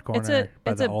bottom pit. left corner It's a,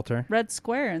 by it's the a altar. red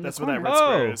square in That's the what that corner. red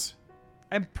square Oh. is.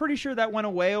 I'm pretty sure that went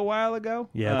away a while ago.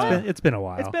 Yeah, it's been a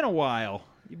while. It's been a while.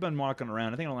 You've been walking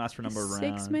around. I think it'll last for a number of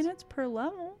rounds. 6 minutes per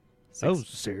level. Oh,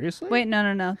 seriously? Wait,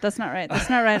 no. That's not right. That's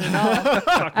not right at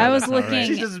all. I was looking.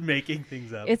 She's just making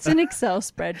things up. It's an Excel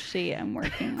spreadsheet I'm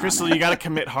working Crystal, on. you got to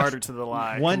commit harder to the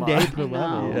lie. One Come day on. per I know.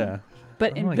 level. yeah.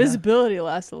 But Oh my God. invisibility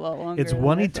lasts a lot longer. It's than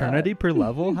one I eternity thought. per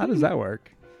level? How does that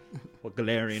work? Well,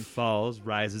 Galarian falls,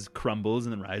 rises, crumbles,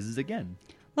 and then rises again.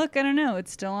 Look, I don't know.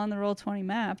 It's still on the Roll20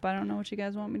 map. I don't know what you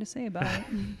guys want me to say about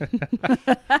it.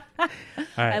 All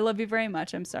right. I love you very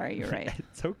much. I'm sorry. You're right.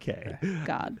 It's okay.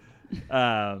 God.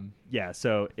 Yeah,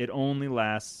 so it only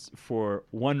lasts for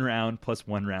 1 round plus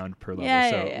 1 round per level. Yeah,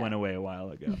 so yeah, it yeah. went away a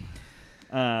while ago.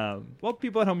 Well,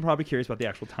 people at home are probably curious about the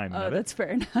actual timing Oh, of it. that's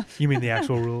fair enough. You mean the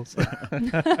actual rules?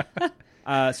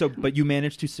 But you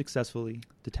managed to successfully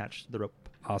detach the rope.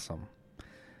 Awesome.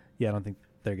 Yeah, I don't think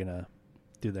they're going to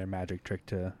do their magic trick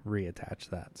to reattach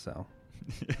that, so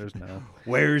there's no...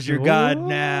 Where's your god Whoa.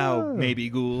 now, maybe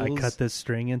ghouls? I cut this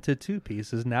string into 2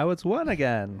 pieces. Now it's 1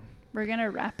 again. We're going to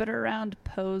wrap it around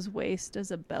Poe's waist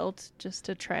as a belt just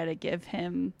to try to give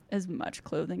him as much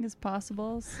clothing as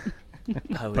possible.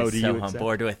 Poe Poe, is do you so on accept?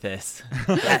 board with this.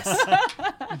 Yes.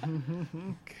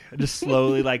 Just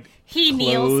slowly, like, He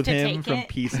kneels clothe to him take from it.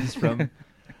 pieces from...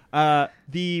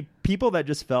 the people that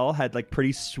just fell had, like,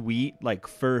 pretty sweet, like,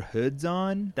 fur hoods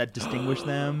on that distinguish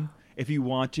them. If you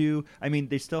want to. I mean,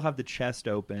 they still have the chest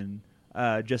open,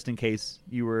 just in case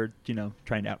you were,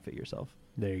 trying to outfit yourself.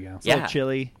 There you go. It's a little Yeah.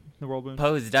 chilly in the world wound.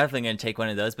 Poe's definitely going to take one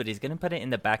of those, but he's going to put it in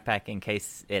the backpack in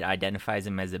case it identifies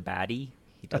him as a baddie.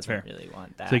 He That's doesn't fair. really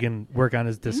want that. So you can work on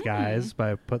his disguise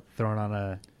by throwing on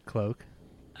a cloak.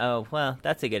 Oh, well,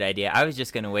 that's a good idea. I was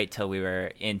just going to wait till we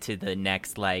were into the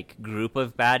next, group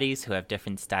of baddies who have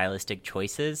different stylistic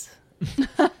choices.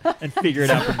 And figure it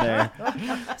out from there.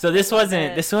 So this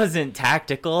wasn't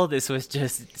tactical. This was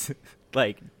just,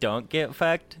 don't get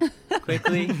fucked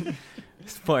quickly.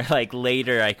 It's more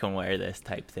later I can wear this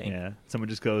type thing. Yeah. Someone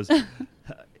just goes,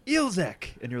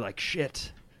 Eelzek! And you're like,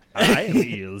 shit. I am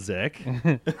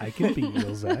Eelzek. I can be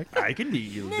Eelzek. I can be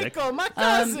Eelzek. Nico, my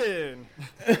cousin.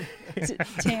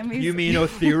 Tammy's, You mean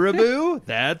Othiraboo?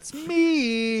 That's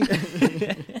me.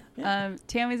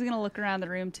 Tammy's going to look around the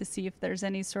room to see if there's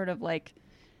any sort of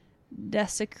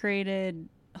desecrated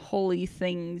holy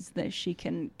things that she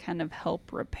can kind of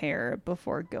help repair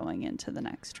before going into the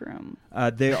next room.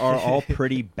 They are all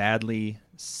pretty badly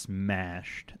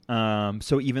smashed.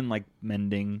 So even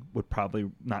mending would probably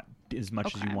not as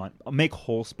much as you Okay. want. Make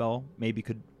whole spell maybe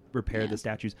could repair Yeah. the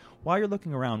statues. While you're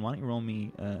looking around, why don't you roll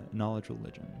me knowledge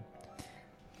religion?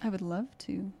 I would love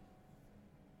to.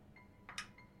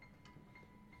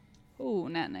 Oh,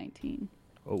 nat 19.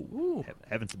 Oh,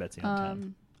 heavens to Betsy on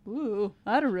 10. Ooh,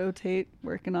 I'd rotate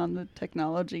working on the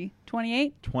technology.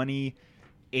 28?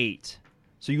 28.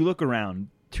 So you look around.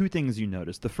 2 things you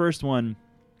notice. The first one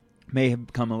may have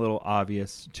become a little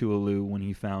obvious to Alu when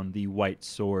he found the white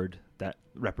sword that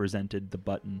represented the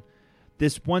button.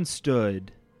 This once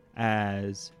stood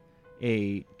as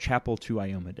a chapel to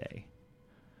Iomade.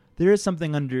 There is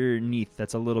something underneath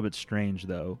that's a little bit strange,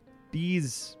 though.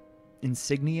 These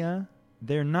insignia,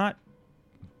 they're not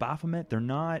Baphomet, they're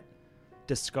not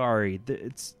Discari.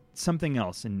 It's something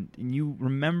else. And you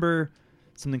remember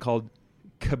something called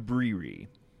Cabriri.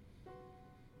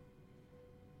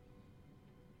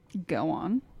 Go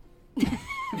on.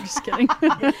 I'm just kidding.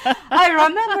 I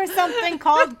remember something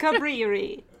called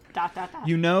Cabriri. ...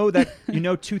 You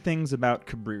know 2 things about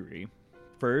Cabriri.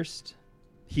 First,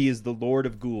 he is the Lord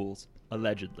of Ghouls,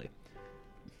 allegedly.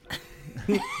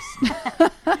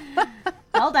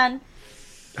 Well done.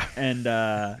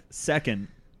 And second,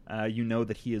 you know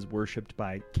that he is worshipped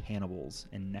by cannibals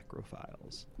and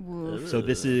necrophiles. Woof. So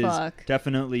this is Fuck.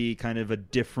 definitely kind of a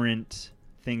different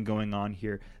thing going on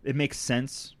here. It makes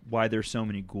sense why there's so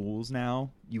many ghouls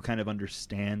now. You kind of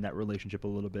understand that relationship a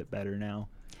little bit better now,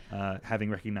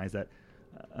 having recognized that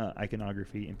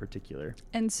iconography in particular.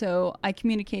 And so I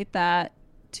communicate that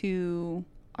to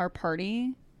our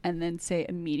party and then say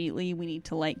immediately we need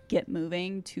to get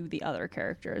moving to the other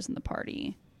characters in the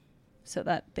party so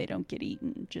that they don't get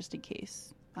eaten, just in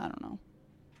case. I don't know.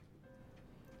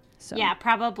 So Yeah,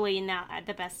 probably not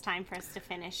the best time for us to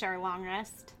finish our long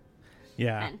rest.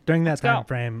 Yeah. Then During that let's go. time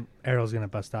frame, Errol's going to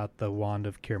bust out the wand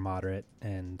of Cure Moderate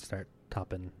and start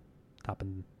topping,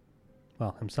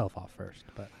 himself off first.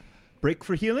 But Break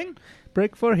for healing?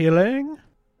 break for healing.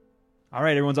 All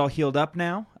right, everyone's all healed up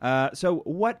now. So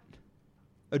what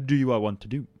do you all want to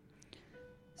do?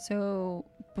 So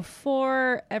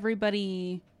before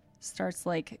everybody starts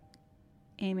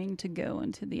aiming to go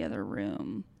into the other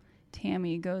room,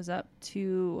 Tammy goes up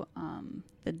to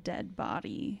the dead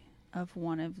body of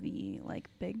one of the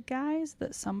big guys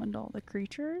that summoned all the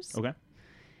creatures. Okay.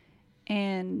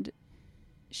 And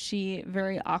she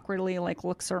very awkwardly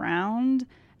looks around,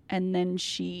 and then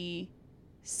she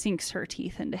sinks her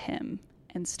teeth into him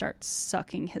and starts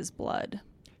sucking his blood.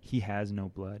 He has no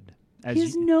blood. He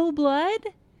has no blood?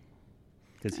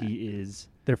 Because he is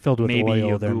They're filled with maybe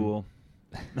oil. a ghoul.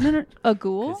 No, a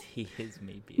ghoul? Because he is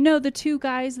maybe. No, the two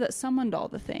guys that summoned all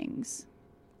the things.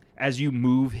 As you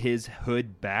move his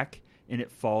hood back and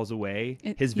it falls away,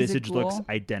 his he's a visage looks ghoul?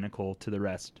 identical to the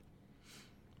rest.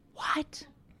 What?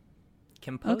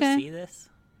 Can Poe Okay. see this?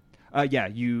 Yeah,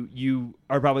 you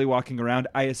are probably walking around.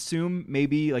 I assume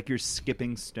maybe like you're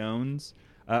skipping stones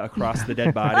across the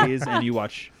dead bodies, and you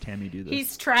watch Tammy do this.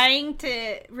 He's trying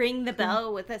to ring the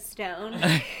bell with a stone.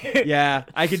 Yeah,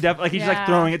 I could definitely. Like, he's like Yeah.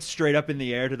 throwing it straight up in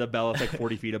the air to the bell that's like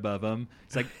 40 feet above him.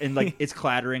 It's like it's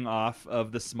clattering off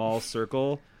of the small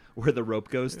circle where the rope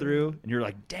goes through, and you're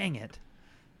like, dang it.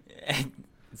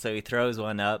 So he throws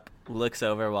one up, looks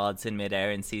over while it's in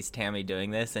midair, and sees Tammy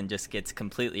doing this, and just gets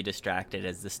completely distracted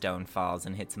as the stone falls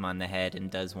and hits him on the head and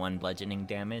does 1 bludgeoning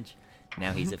damage.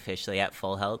 Now he's officially at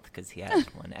full health because he had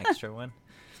 1 extra one.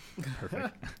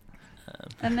 Perfect.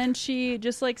 And then she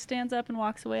just like stands up and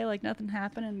walks away like nothing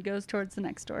happened and goes towards the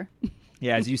next door.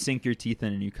 Yeah, as you sink your teeth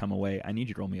in and you come away, I need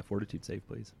you to roll me a fortitude save,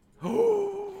 please.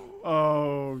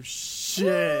 Oh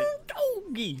shit!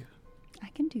 I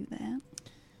can do that.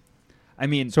 I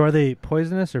mean, So are they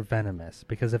poisonous or venomous?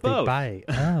 Because if Both. they bite,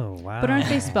 oh wow. But aren't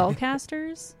they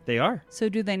spellcasters? they are. So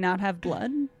do they not have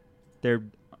blood? They're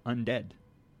undead.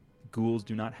 Ghouls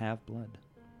do not have blood.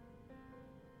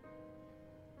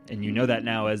 And you know that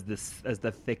now as the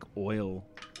thick oil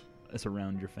is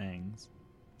around your fangs.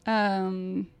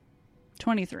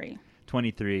 23.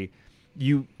 23.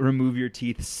 You remove your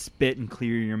teeth, spit, and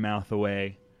clear your mouth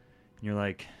away. And you're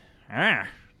like, the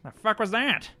fuck was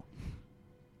that?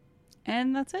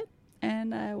 And that's it.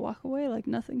 And I walk away like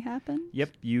nothing happened. Yep,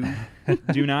 you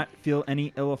do not feel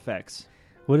any ill effects.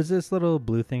 What is this little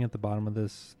blue thing at the bottom of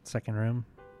this second room?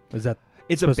 Is that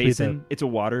It's a supposed to be basin. It's a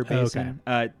water Oh, okay.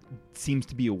 basin. Seems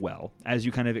to be a well. As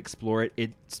you kind of explore it,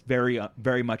 it's very,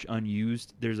 very much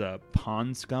unused. There's a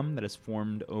pond scum that has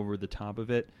formed over the top of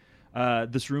it.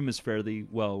 This room is fairly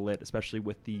well lit, especially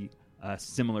with the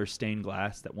similar stained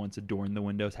glass that once adorned the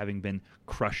windows having been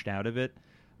crushed out of it.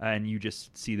 And you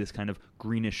just see this kind of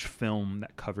greenish film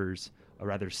that covers a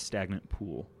rather stagnant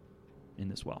pool in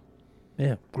this well.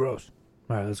 Yeah, gross.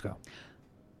 All right, let's go.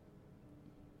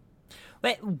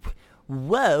 Wait,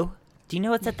 whoa. Do you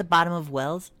know what's at the bottom of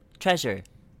wells? Treasure.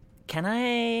 Can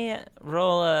I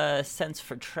roll a sense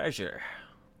for treasure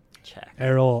check?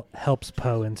 Errol helps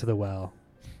Poe into the well.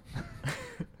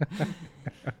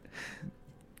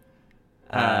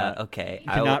 Okay.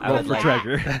 You cannot I roll would for like-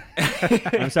 treasure.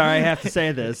 I'm sorry I have to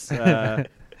say this.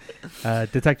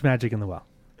 Detect magic in the well.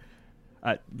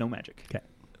 No magic. Okay.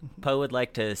 Poe would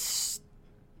like to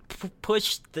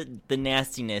push the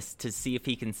nastiness to see if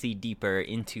he can see deeper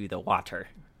into the water.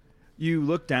 You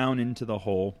look down into the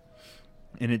hole,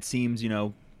 and it seems,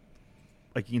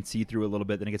 like you can see through a little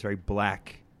bit, then it gets very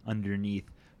black underneath.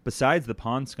 Besides the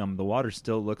pond scum, the water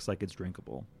still looks like it's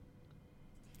drinkable.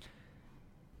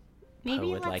 Maybe Poe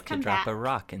would let's like to come drop back. a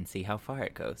rock and see how far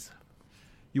it goes.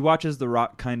 You watch as the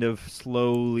rock kind of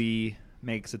slowly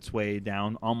makes its way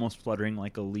down, almost fluttering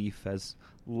like a leaf, as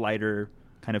lighter,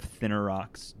 kind of thinner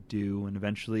rocks do, and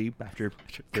eventually, after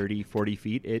 30, 40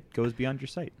 feet, it goes beyond your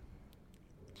sight.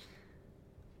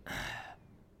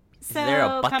 So there a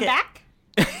come bucket? back.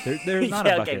 There's not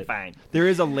Yeah, a bucket. okay, fine. There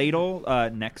is a ladle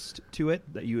next to it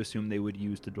that you assume they would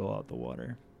use to draw out the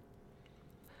water.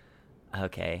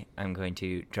 Okay, I'm going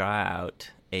to draw out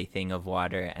a thing of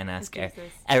water and ask Jesus.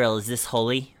 Errol, is this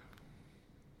holy?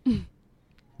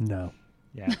 No.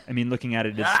 Yeah, I mean, looking at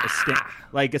it,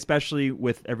 like especially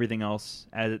with everything else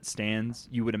as it stands,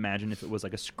 you would imagine if it was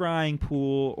like a scrying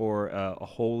pool or a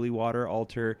holy water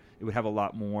altar, it would have a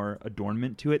lot more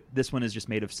adornment to it. This one is just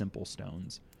made of simple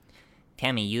stones.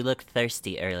 Tammy, you looked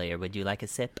thirsty earlier. Would you like a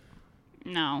sip?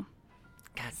 No.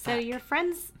 God, So fuck. your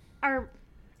friends are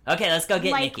Okay, let's go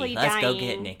get likely Nikki. Let's go dying.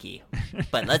 get Nikki.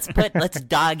 But let's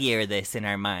dog ear this in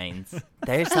our minds.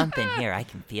 There's something here. I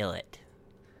can feel it.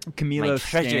 Camila My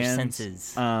treasure stands,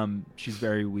 senses. She's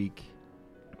very weak.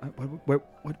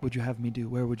 What would you have me do?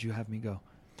 Where would you have me go?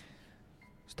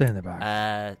 Stay in the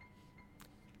box.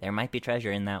 There might be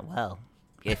treasure in that well,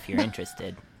 if you're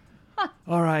interested.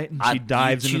 All right. And I- she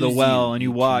dives you into the choose well, you. and you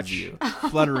You choose watch, you.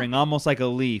 fluttering almost like a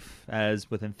leaf,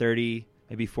 as within 30,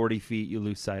 maybe 40 feet, you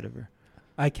lose sight of her.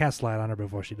 I cast light on her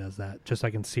before she does that, just so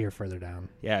I can see her further down.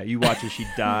 Yeah, you watch as she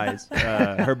dies,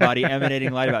 her body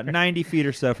emanating light about 90 feet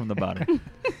or so from the bottom.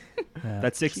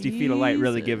 That 60 feet of light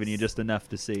really giving you Jesus. just enough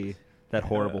to see that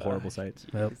horrible, horrible sight.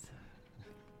 Nope.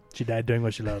 She died doing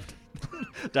what she loved.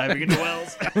 Diving into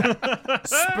wells.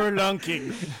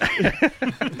 Spelunking.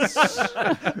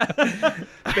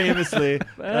 Famously,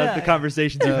 the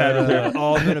conversations you've had with her have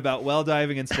all been about well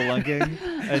diving and spelunking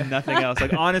and nothing else.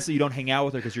 Like, honestly, you don't hang out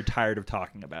with her because you're tired of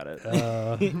talking about it.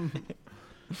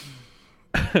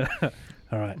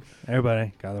 All right,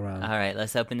 everybody, gather around. All right,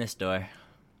 let's open this door.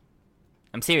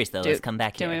 I'm serious though. Let's come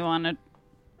back Do here. we want to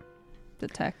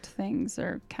detect things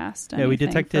or cast Yeah, we anything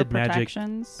detected for magic.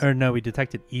 protections? Or no, we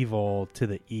detected evil to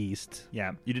the east.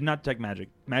 Yeah, you did not detect magic.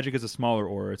 Magic is a smaller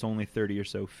aura. It's only 30 or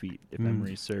so feet, if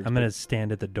memory serves. I'm going to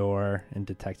stand at the door and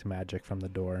detect magic from the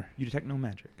door. You detect no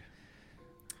magic.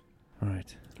 All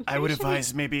right. I would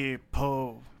advise maybe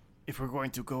Poe, if we're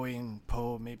going to go in,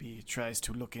 Poe maybe tries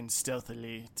to look in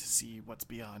stealthily to see what's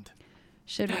beyond.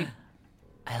 Should we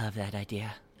I love that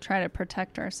idea. try to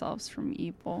protect ourselves from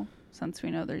evil since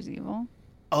we know there's evil?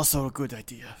 Also a good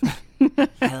idea.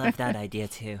 I love that idea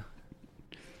too.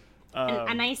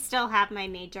 And I still have my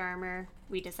mage armor.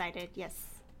 We decided, yes,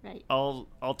 right. I'll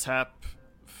tap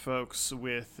folks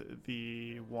with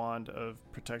the wand of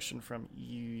protection from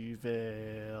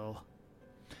evil.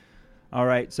 All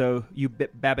right, so you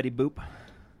babbity boop.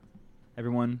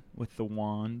 Everyone with the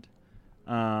wand.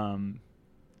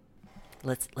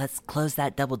 Let's close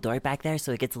that double door back there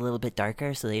so it gets a little bit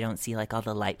darker so they don't see like all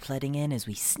the light flooding in as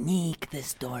we sneak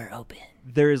this door open.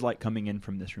 There is light coming in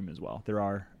from this room as well. There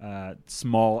are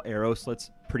small arrow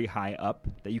slits pretty high up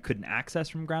that you couldn't access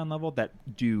from ground level that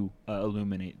do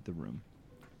illuminate the room.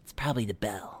 It's probably the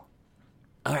bell.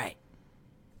 All right.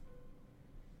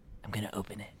 I'm going to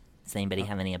open it. Does anybody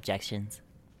have any objections?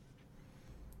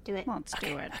 Do it. Let's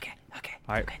Okay, do it. okay.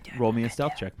 All right, I'm gonna do it, roll I'm me a gonna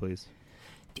stealth do it. check, please.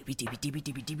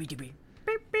 Doobie.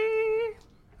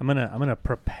 I'm gonna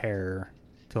prepare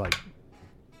to, like,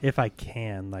 if I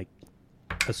can, like,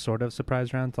 a sort of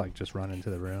surprise round to, like, just run into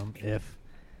the room. If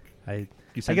I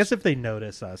guess if they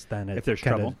notice us, then it If there's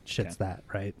kinda trouble, shits okay. that,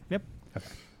 right? Yep. Okay.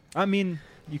 I mean,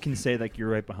 you can say like you're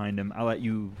right behind him. I'll let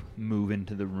you move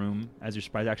into the room as your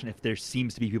surprise action if there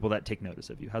seems to be people that take notice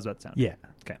of you. How's that sound? Yeah.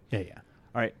 Okay. Yeah.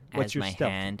 All right. What's As your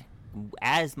stealth?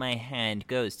 As my hand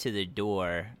goes to the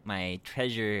door, my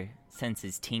treasure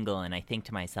senses tingle, and I think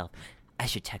to myself, I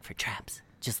should check for traps,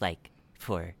 just like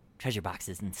for treasure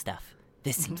boxes and stuff.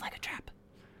 This seems like a trap.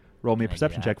 Roll me a Can I do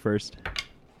perception that? check first.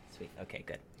 Sweet. Okay,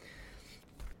 good.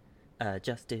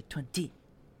 Just a 20.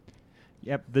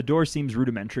 Yep. The door seems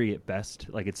rudimentary at best.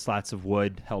 Like it's slats of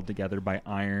wood held together by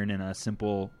iron and a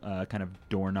simple kind of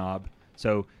doorknob.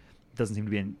 So it doesn't seem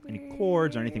to be any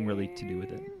cords or anything really to do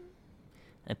with it.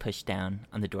 I push down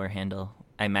on the door handle.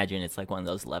 I imagine it's like one of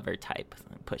those lever type.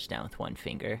 Push down with one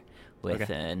finger with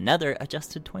another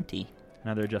adjusted 20.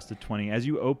 Another adjusted 20. As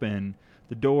you open,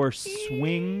 the door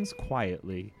swings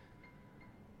quietly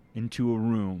into a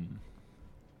room.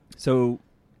 So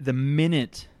the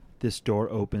minute this door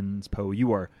opens, Poe,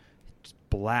 you are just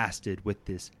blasted with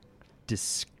this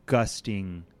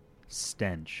disgusting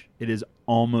stench. It is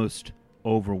almost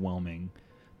overwhelming.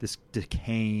 This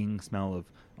decaying smell of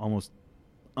almost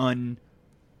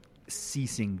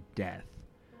unceasing death.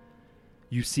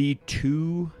 You see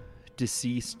two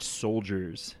deceased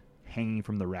soldiers hanging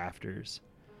from the rafters,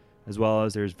 as well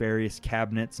as there's various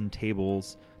cabinets and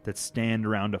tables that stand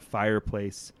around a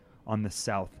fireplace on the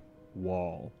south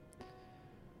wall.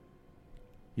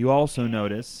 You also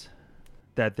notice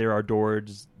that there are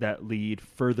doors that lead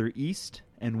further east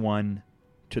and one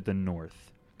to the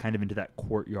north, kind of into that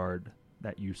courtyard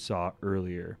that you saw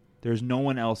earlier. There's no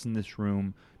one else in this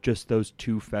room, just those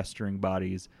two festering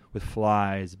bodies with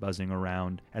flies buzzing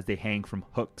around as they hang from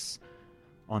hooks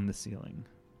on the ceiling.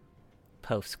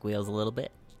 Poe squeals a little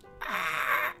bit.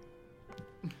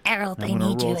 Errol, they I'm going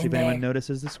need to you roll, see in if anyone there.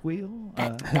 notices the squeal.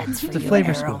 That's for It's a you,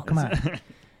 flavor Errol. school. Come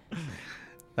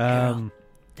on.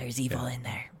 There's evil in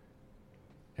there.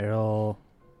 Errol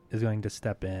is going to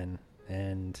step in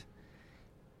and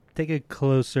take a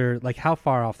closer. Like, how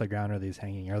far off the ground are these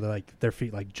hanging? Are they like their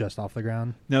feet like just off the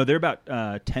ground? No, they're about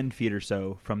 10 feet or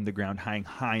so from the ground,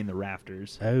 high in the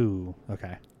rafters. Oh,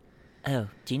 okay. Oh,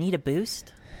 do you need a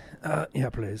boost? Yeah,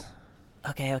 please.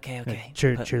 Okay.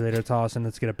 Cheerleader toss, and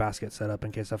let's get a basket set up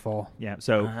in case I fall. Yeah,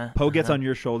 so Uh-huh, Poe gets on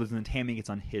your shoulders, and then Tammy gets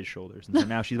on his shoulders. And so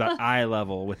now she's about eye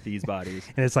level with these bodies.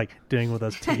 And it's like doing one of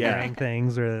those teetering Yeah.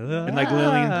 things, or And like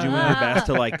Lillian's doing her best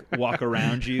to like walk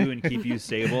around you and keep you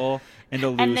stable. And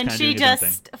Lou's And then kind of she doing his own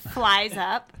just flies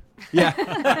up. thing. Yeah.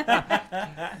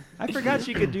 I forgot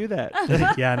she could do that.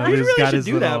 yeah, and We Lou's really got should his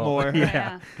do little, that more.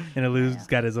 Yeah, and Lou's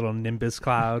got his little nimbus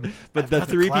cloud. But the got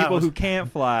the three people cloud. who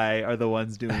can't fly are the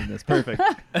ones doing this. Perfect.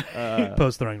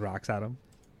 Post throwing rocks at him.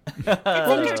 It's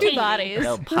like two bodies.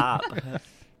 They'll pop.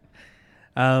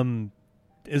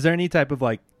 Is there any type of,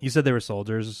 like, you said they were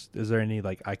soldiers. Is there any,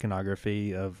 like,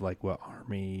 iconography of, like, what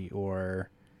army or,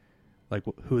 like,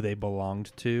 who they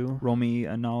belonged to? Roll me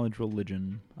a knowledge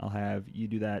religion. I'll have you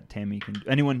do that. Tammy can.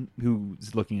 Anyone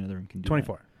who's looking into the room can do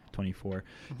 24. That. 24.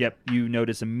 Yep. You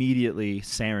notice immediately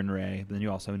Saren Ray, but then you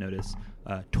also notice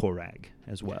Torag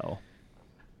as well.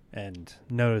 And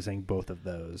noticing both of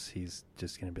those, he's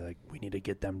just going to be like, we need to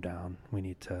get them down. We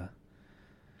need to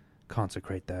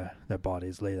consecrate their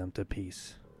bodies, lay them to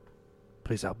peace.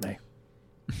 Please help me.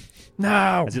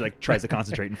 No! As he like tries to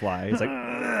concentrate and fly. He's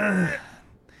like,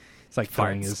 it's like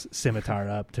throwing his scimitar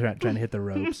up, trying to hit the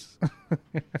ropes.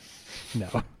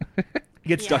 No. he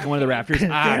gets stuck in one of the rafters.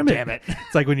 Damn it.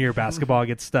 It's like when your basketball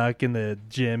gets stuck in the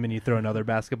gym and you throw another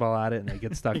basketball at it and it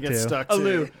gets stuck He too. gets stuck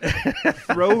Alu, too.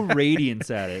 throw radiance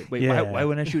at it. Wait, Yeah. why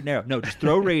wouldn't I shoot an arrow? No, just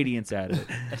throw radiance at it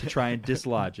to try and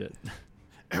dislodge it.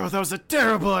 Oh, that was a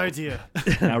terrible idea.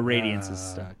 Now radiance is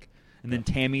stuck. And then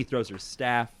Tammy throws her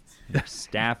staff. Her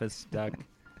staff is stuck.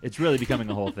 It's really becoming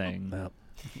a whole thing. Well,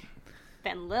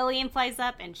 Then Lillian flies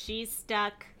up and she's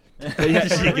stuck. Yeah,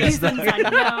 she For gets reasons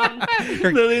unknown.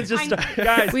 Lillian's just stuck.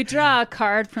 Guys, We draw a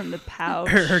card from the pouch.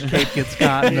 her cape gets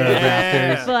caught in the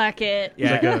rafters. Fuck it.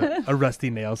 yeah, Like a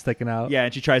rusty nail sticking out. yeah,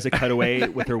 and she tries to cut away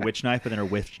with her witch knife, but then her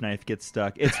witch knife gets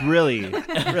stuck. It's really,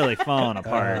 really falling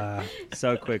apart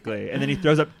so quickly. And then he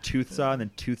throws up Tooth Saw, and then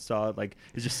Tooth Saw like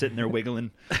is just sitting there wiggling,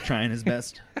 trying his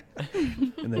best.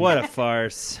 And then, What a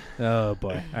farce! Oh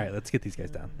boy! All right, let's get these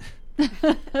guys down.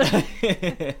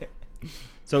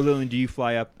 So Lillian, do you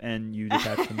fly up and you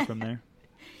detach them from there?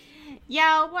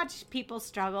 Yeah, I'll watch people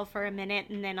struggle for a minute,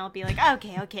 and then I'll be like,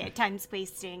 okay, time's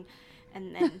wasting.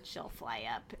 And then she'll fly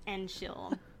up, and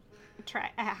she'll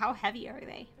try. How heavy are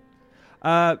they?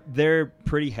 They're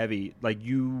pretty heavy. Like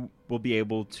you will be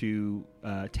able to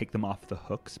take them off the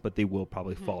hooks, but they will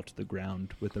probably fall to the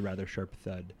ground with a rather sharp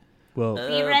thud. Well,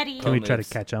 Be ready. can we try to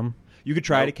catch them? You could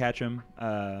try Nope. to catch them.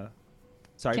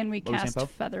 Sorry, Can we what were you saying,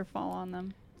 cast Poe? Featherfall on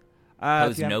them?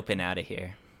 Poe's yeah. noping out of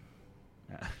here.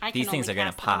 I These can things only are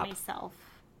gonna cast it on pop. myself.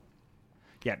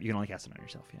 Yeah, you can only cast it on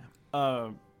yourself. Yeah.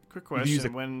 Quick You can use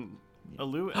question: when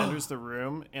Alu enters the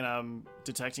room and I'm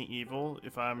detecting evil,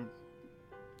 if I'm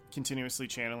continuously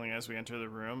channeling as we enter the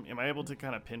room, am I able to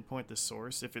kind of pinpoint the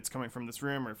source if it's coming from this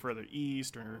room or further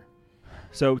east or?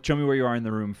 So show me where you are in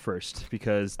the room first,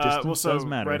 because distance Well, so does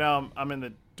matter. right now I'm in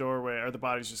the doorway. Are the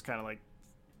bodies just kind of like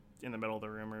in the middle of the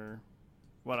room or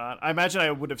whatnot? I imagine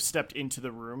I would have stepped into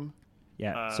the room.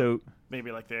 Yeah. So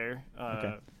Maybe like there.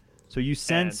 okay. So you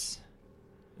sense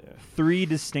Yeah. four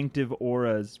distinctive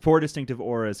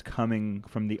auras coming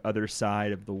from the other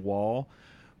side of the wall.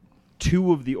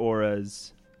 Two of the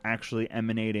auras actually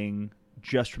emanating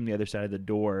just from the other side of the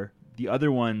door. The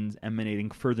other ones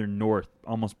emanating further north,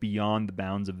 almost beyond the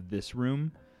bounds of this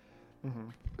room. Mm-hmm.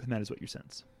 And that is what you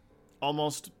sense.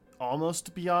 Almost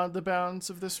beyond the bounds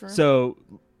of this room. So,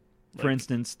 for Like-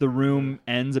 instance, the room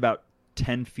ends about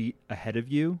 10 feet ahead of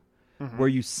you. Mhm. Where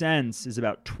you sense is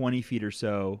about 20 feet or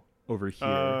so over here.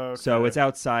 Okay. So it's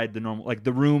outside the normal, like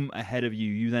the room ahead of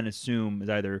you, you then assume is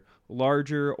either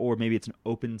larger or maybe it's an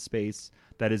open space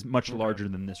that is much larger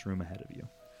than this room ahead of you.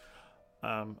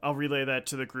 I'll relay that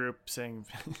to the group, saying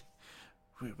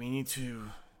we need to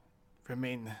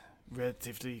remain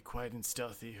relatively quiet and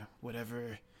stealthy.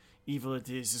 Whatever evil it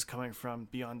is coming from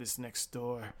beyond this next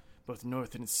door, both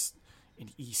north and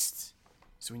east.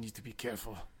 So we need to be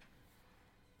careful.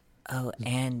 Oh,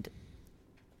 and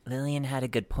Lillian had a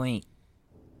good point.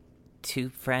 Two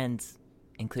friends,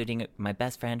 including my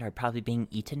best friend, are probably being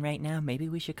eaten right now. Maybe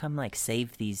we should come, like,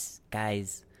 save these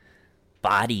guys'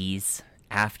 bodies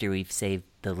after we've saved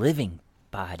the living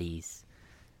bodies.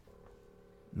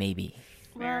 Maybe.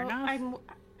 Fair Well, enough.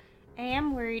 I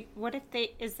am worried. What if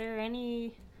they? Is there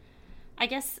any? I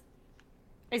guess.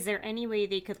 Is there any way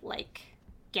they could like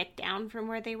get down from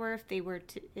where they were if they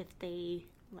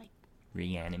like?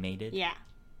 Reanimated? Yeah.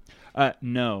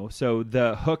 No. So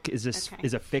the hook is Okay.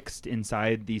 is affixed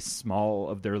inside the small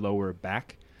of their lower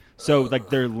back. So like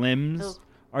their limbs Ugh.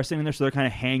 are sitting there, so they're kind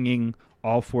of hanging,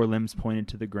 all four limbs pointed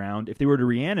to the ground. If they were to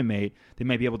reanimate, they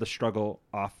might be able to struggle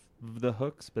off of the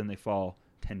hooks, but then they fall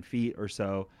 10 feet or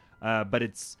so. But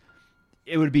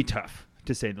it would be tough,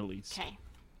 to say the least. Okay.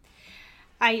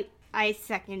 I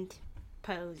second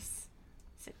Poe's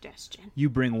suggestion. You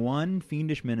bring one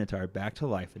fiendish minotaur back to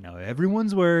life, and now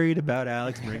everyone's worried about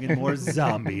Alex bringing more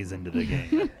zombies into the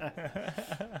game.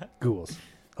 Ghouls.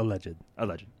 Alleged. A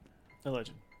legend. A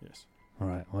legend, yes. All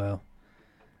right. Well,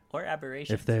 Or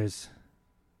aberration. if there's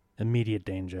immediate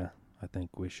danger, I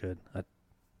think we should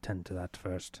attend to that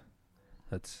first.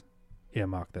 Let's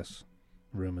earmark this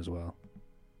room as well.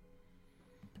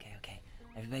 Okay.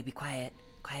 Everybody be quiet.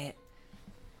 Quiet.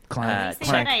 Clank,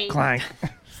 Say that clank, clank.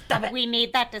 Stop it. We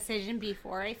made that decision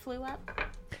before I flew up.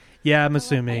 Yeah, I'm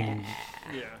assuming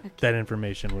Yeah. that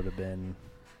information would have been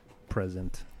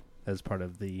present as part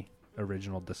of the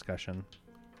original discussion.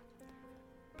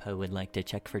 Poe would like to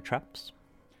check for traps.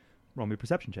 Roll me a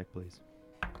perception check, please.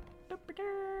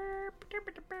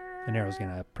 And Arrow's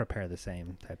going to prepare the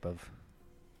same type of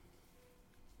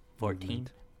 14.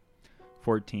 movement.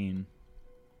 14.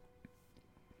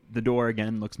 The door,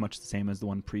 again, looks much the same as the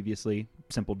one previously.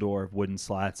 Simple door of wooden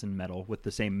slats and metal with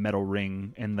the same metal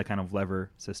ring and the kind of lever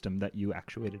system that you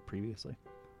actuated previously.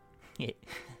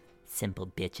 Simple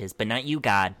bitches, but not you,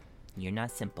 God. You're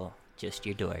not simple. Just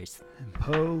your doors. And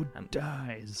Poe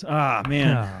dies. Ah,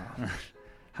 man.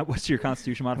 What's your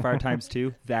constitution modifier times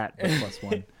 2? That plus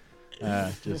 1.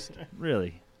 Just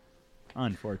really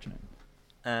unfortunate.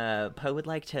 Poe would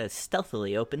like to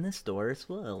stealthily open this door as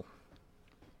well.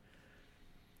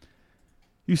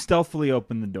 You stealthily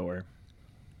open the door.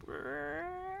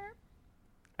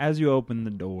 As you open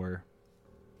the door,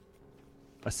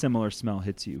 a similar smell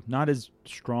hits you. Not as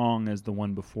strong as the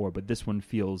one before, but this one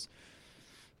feels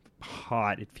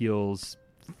hot. It feels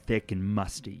thick and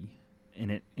musty,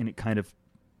 and it kind of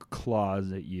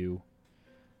claws at you.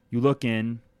 You look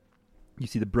in. You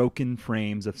see the broken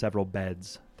frames of several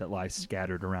beds that lie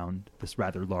scattered around this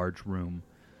rather large room.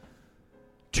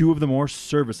 2 of the more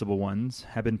serviceable ones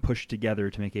have been pushed together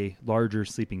to make a larger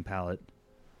sleeping pallet.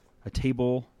 A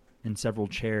table and several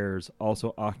chairs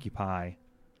also occupy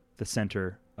the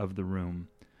center of the room.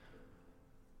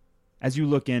 As you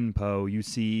look in, Poe, you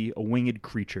see a winged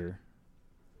creature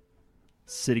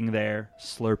sitting there,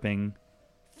 slurping,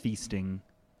 feasting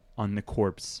on the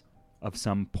corpse of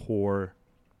some poor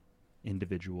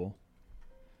individual.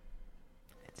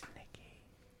 It's Nikki.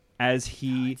 As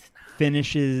he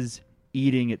finishes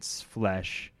eating its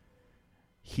flesh,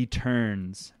 he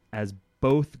turns as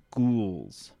both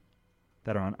ghouls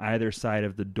that are on either side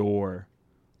of the door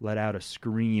let out a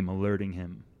scream alerting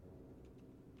him.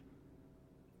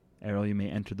 Errol, you may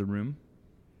enter the room.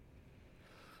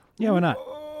 Yeah, why not?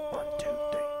 1, 2,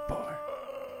 3, 4.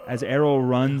 As Errol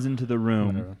runs into the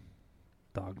room,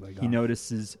 Dog leg he off.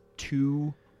 notices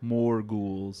 2 more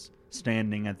ghouls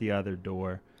standing at the other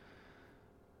door.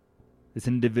 This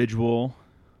individual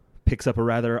picks up a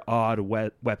rather odd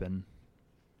weapon,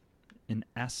 an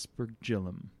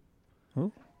aspergillum.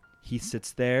 Oh. He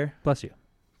sits there, Bless you.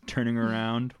 turning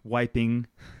around, wiping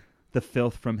the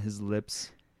filth from his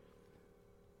lips.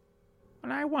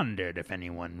 Well, I wondered if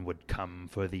anyone would come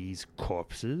for these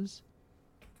corpses.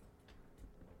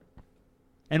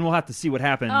 And we'll have to see what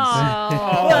happens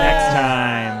next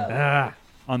time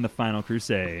on the Final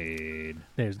Crusade.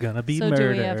 There's going to be So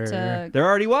murder. do we have to There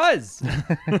already was.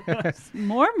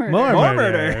 more murder? More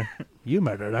murder. You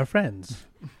murdered our friends.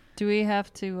 Do we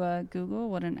have to Google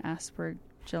what an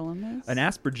aspergillum is? An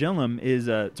aspergillum is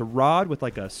it's a rod with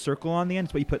like a circle on the end.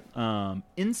 It's what you put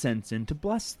incense in to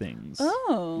bless things.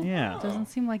 Oh. Yeah. Doesn't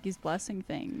seem like he's blessing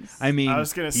things. I mean, I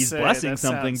was gonna he's say, blessing that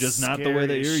something, sounds just not the way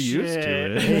that scary you're used to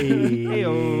shit. it. Hey.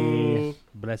 Hey-o.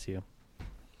 Bless you.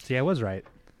 See, I was right.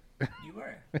 You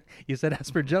were. You said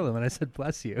aspergillum, and I said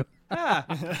bless you. Ah.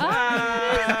 Good.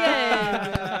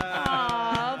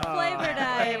 Aw, flavor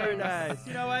dice. Flavor dice.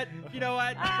 You know what?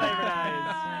 Flavor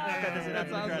dice. Cut this in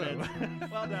after the That's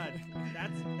credits. Well done.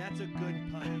 That's a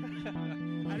good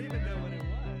pun. I didn't even know what it was.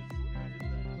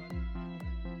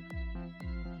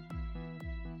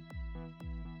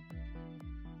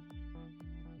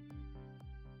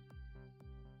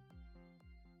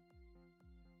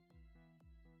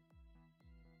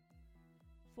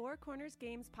 Four Corners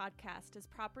Games podcast is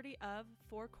property of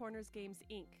Four Corners Games,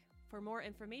 Inc. For more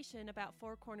information about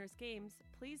Four Corners Games,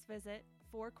 please visit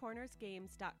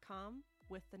fourcornersgames.com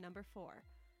with the number 4.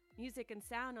 Music and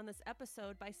sound on this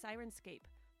episode by Sirenscape,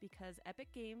 because epic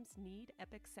games need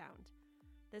epic sound.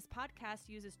 This podcast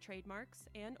uses trademarks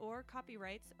and or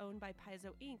copyrights owned by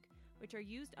Paizo Inc., which are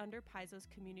used under Paizo's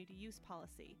community use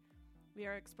policy. We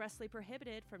are expressly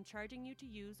prohibited from charging you to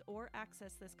use or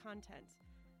access this content.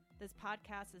 This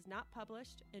podcast is not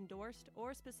published, endorsed,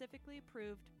 or specifically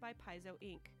approved by Paizo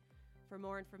Inc. For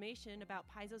more information about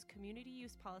Paizo's community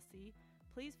use policy,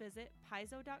 please visit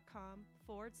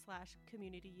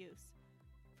paizo.com/community use.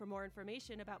 For more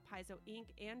information about Paizo Inc.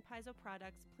 and Paizo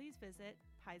products, please visit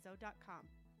paizo.com.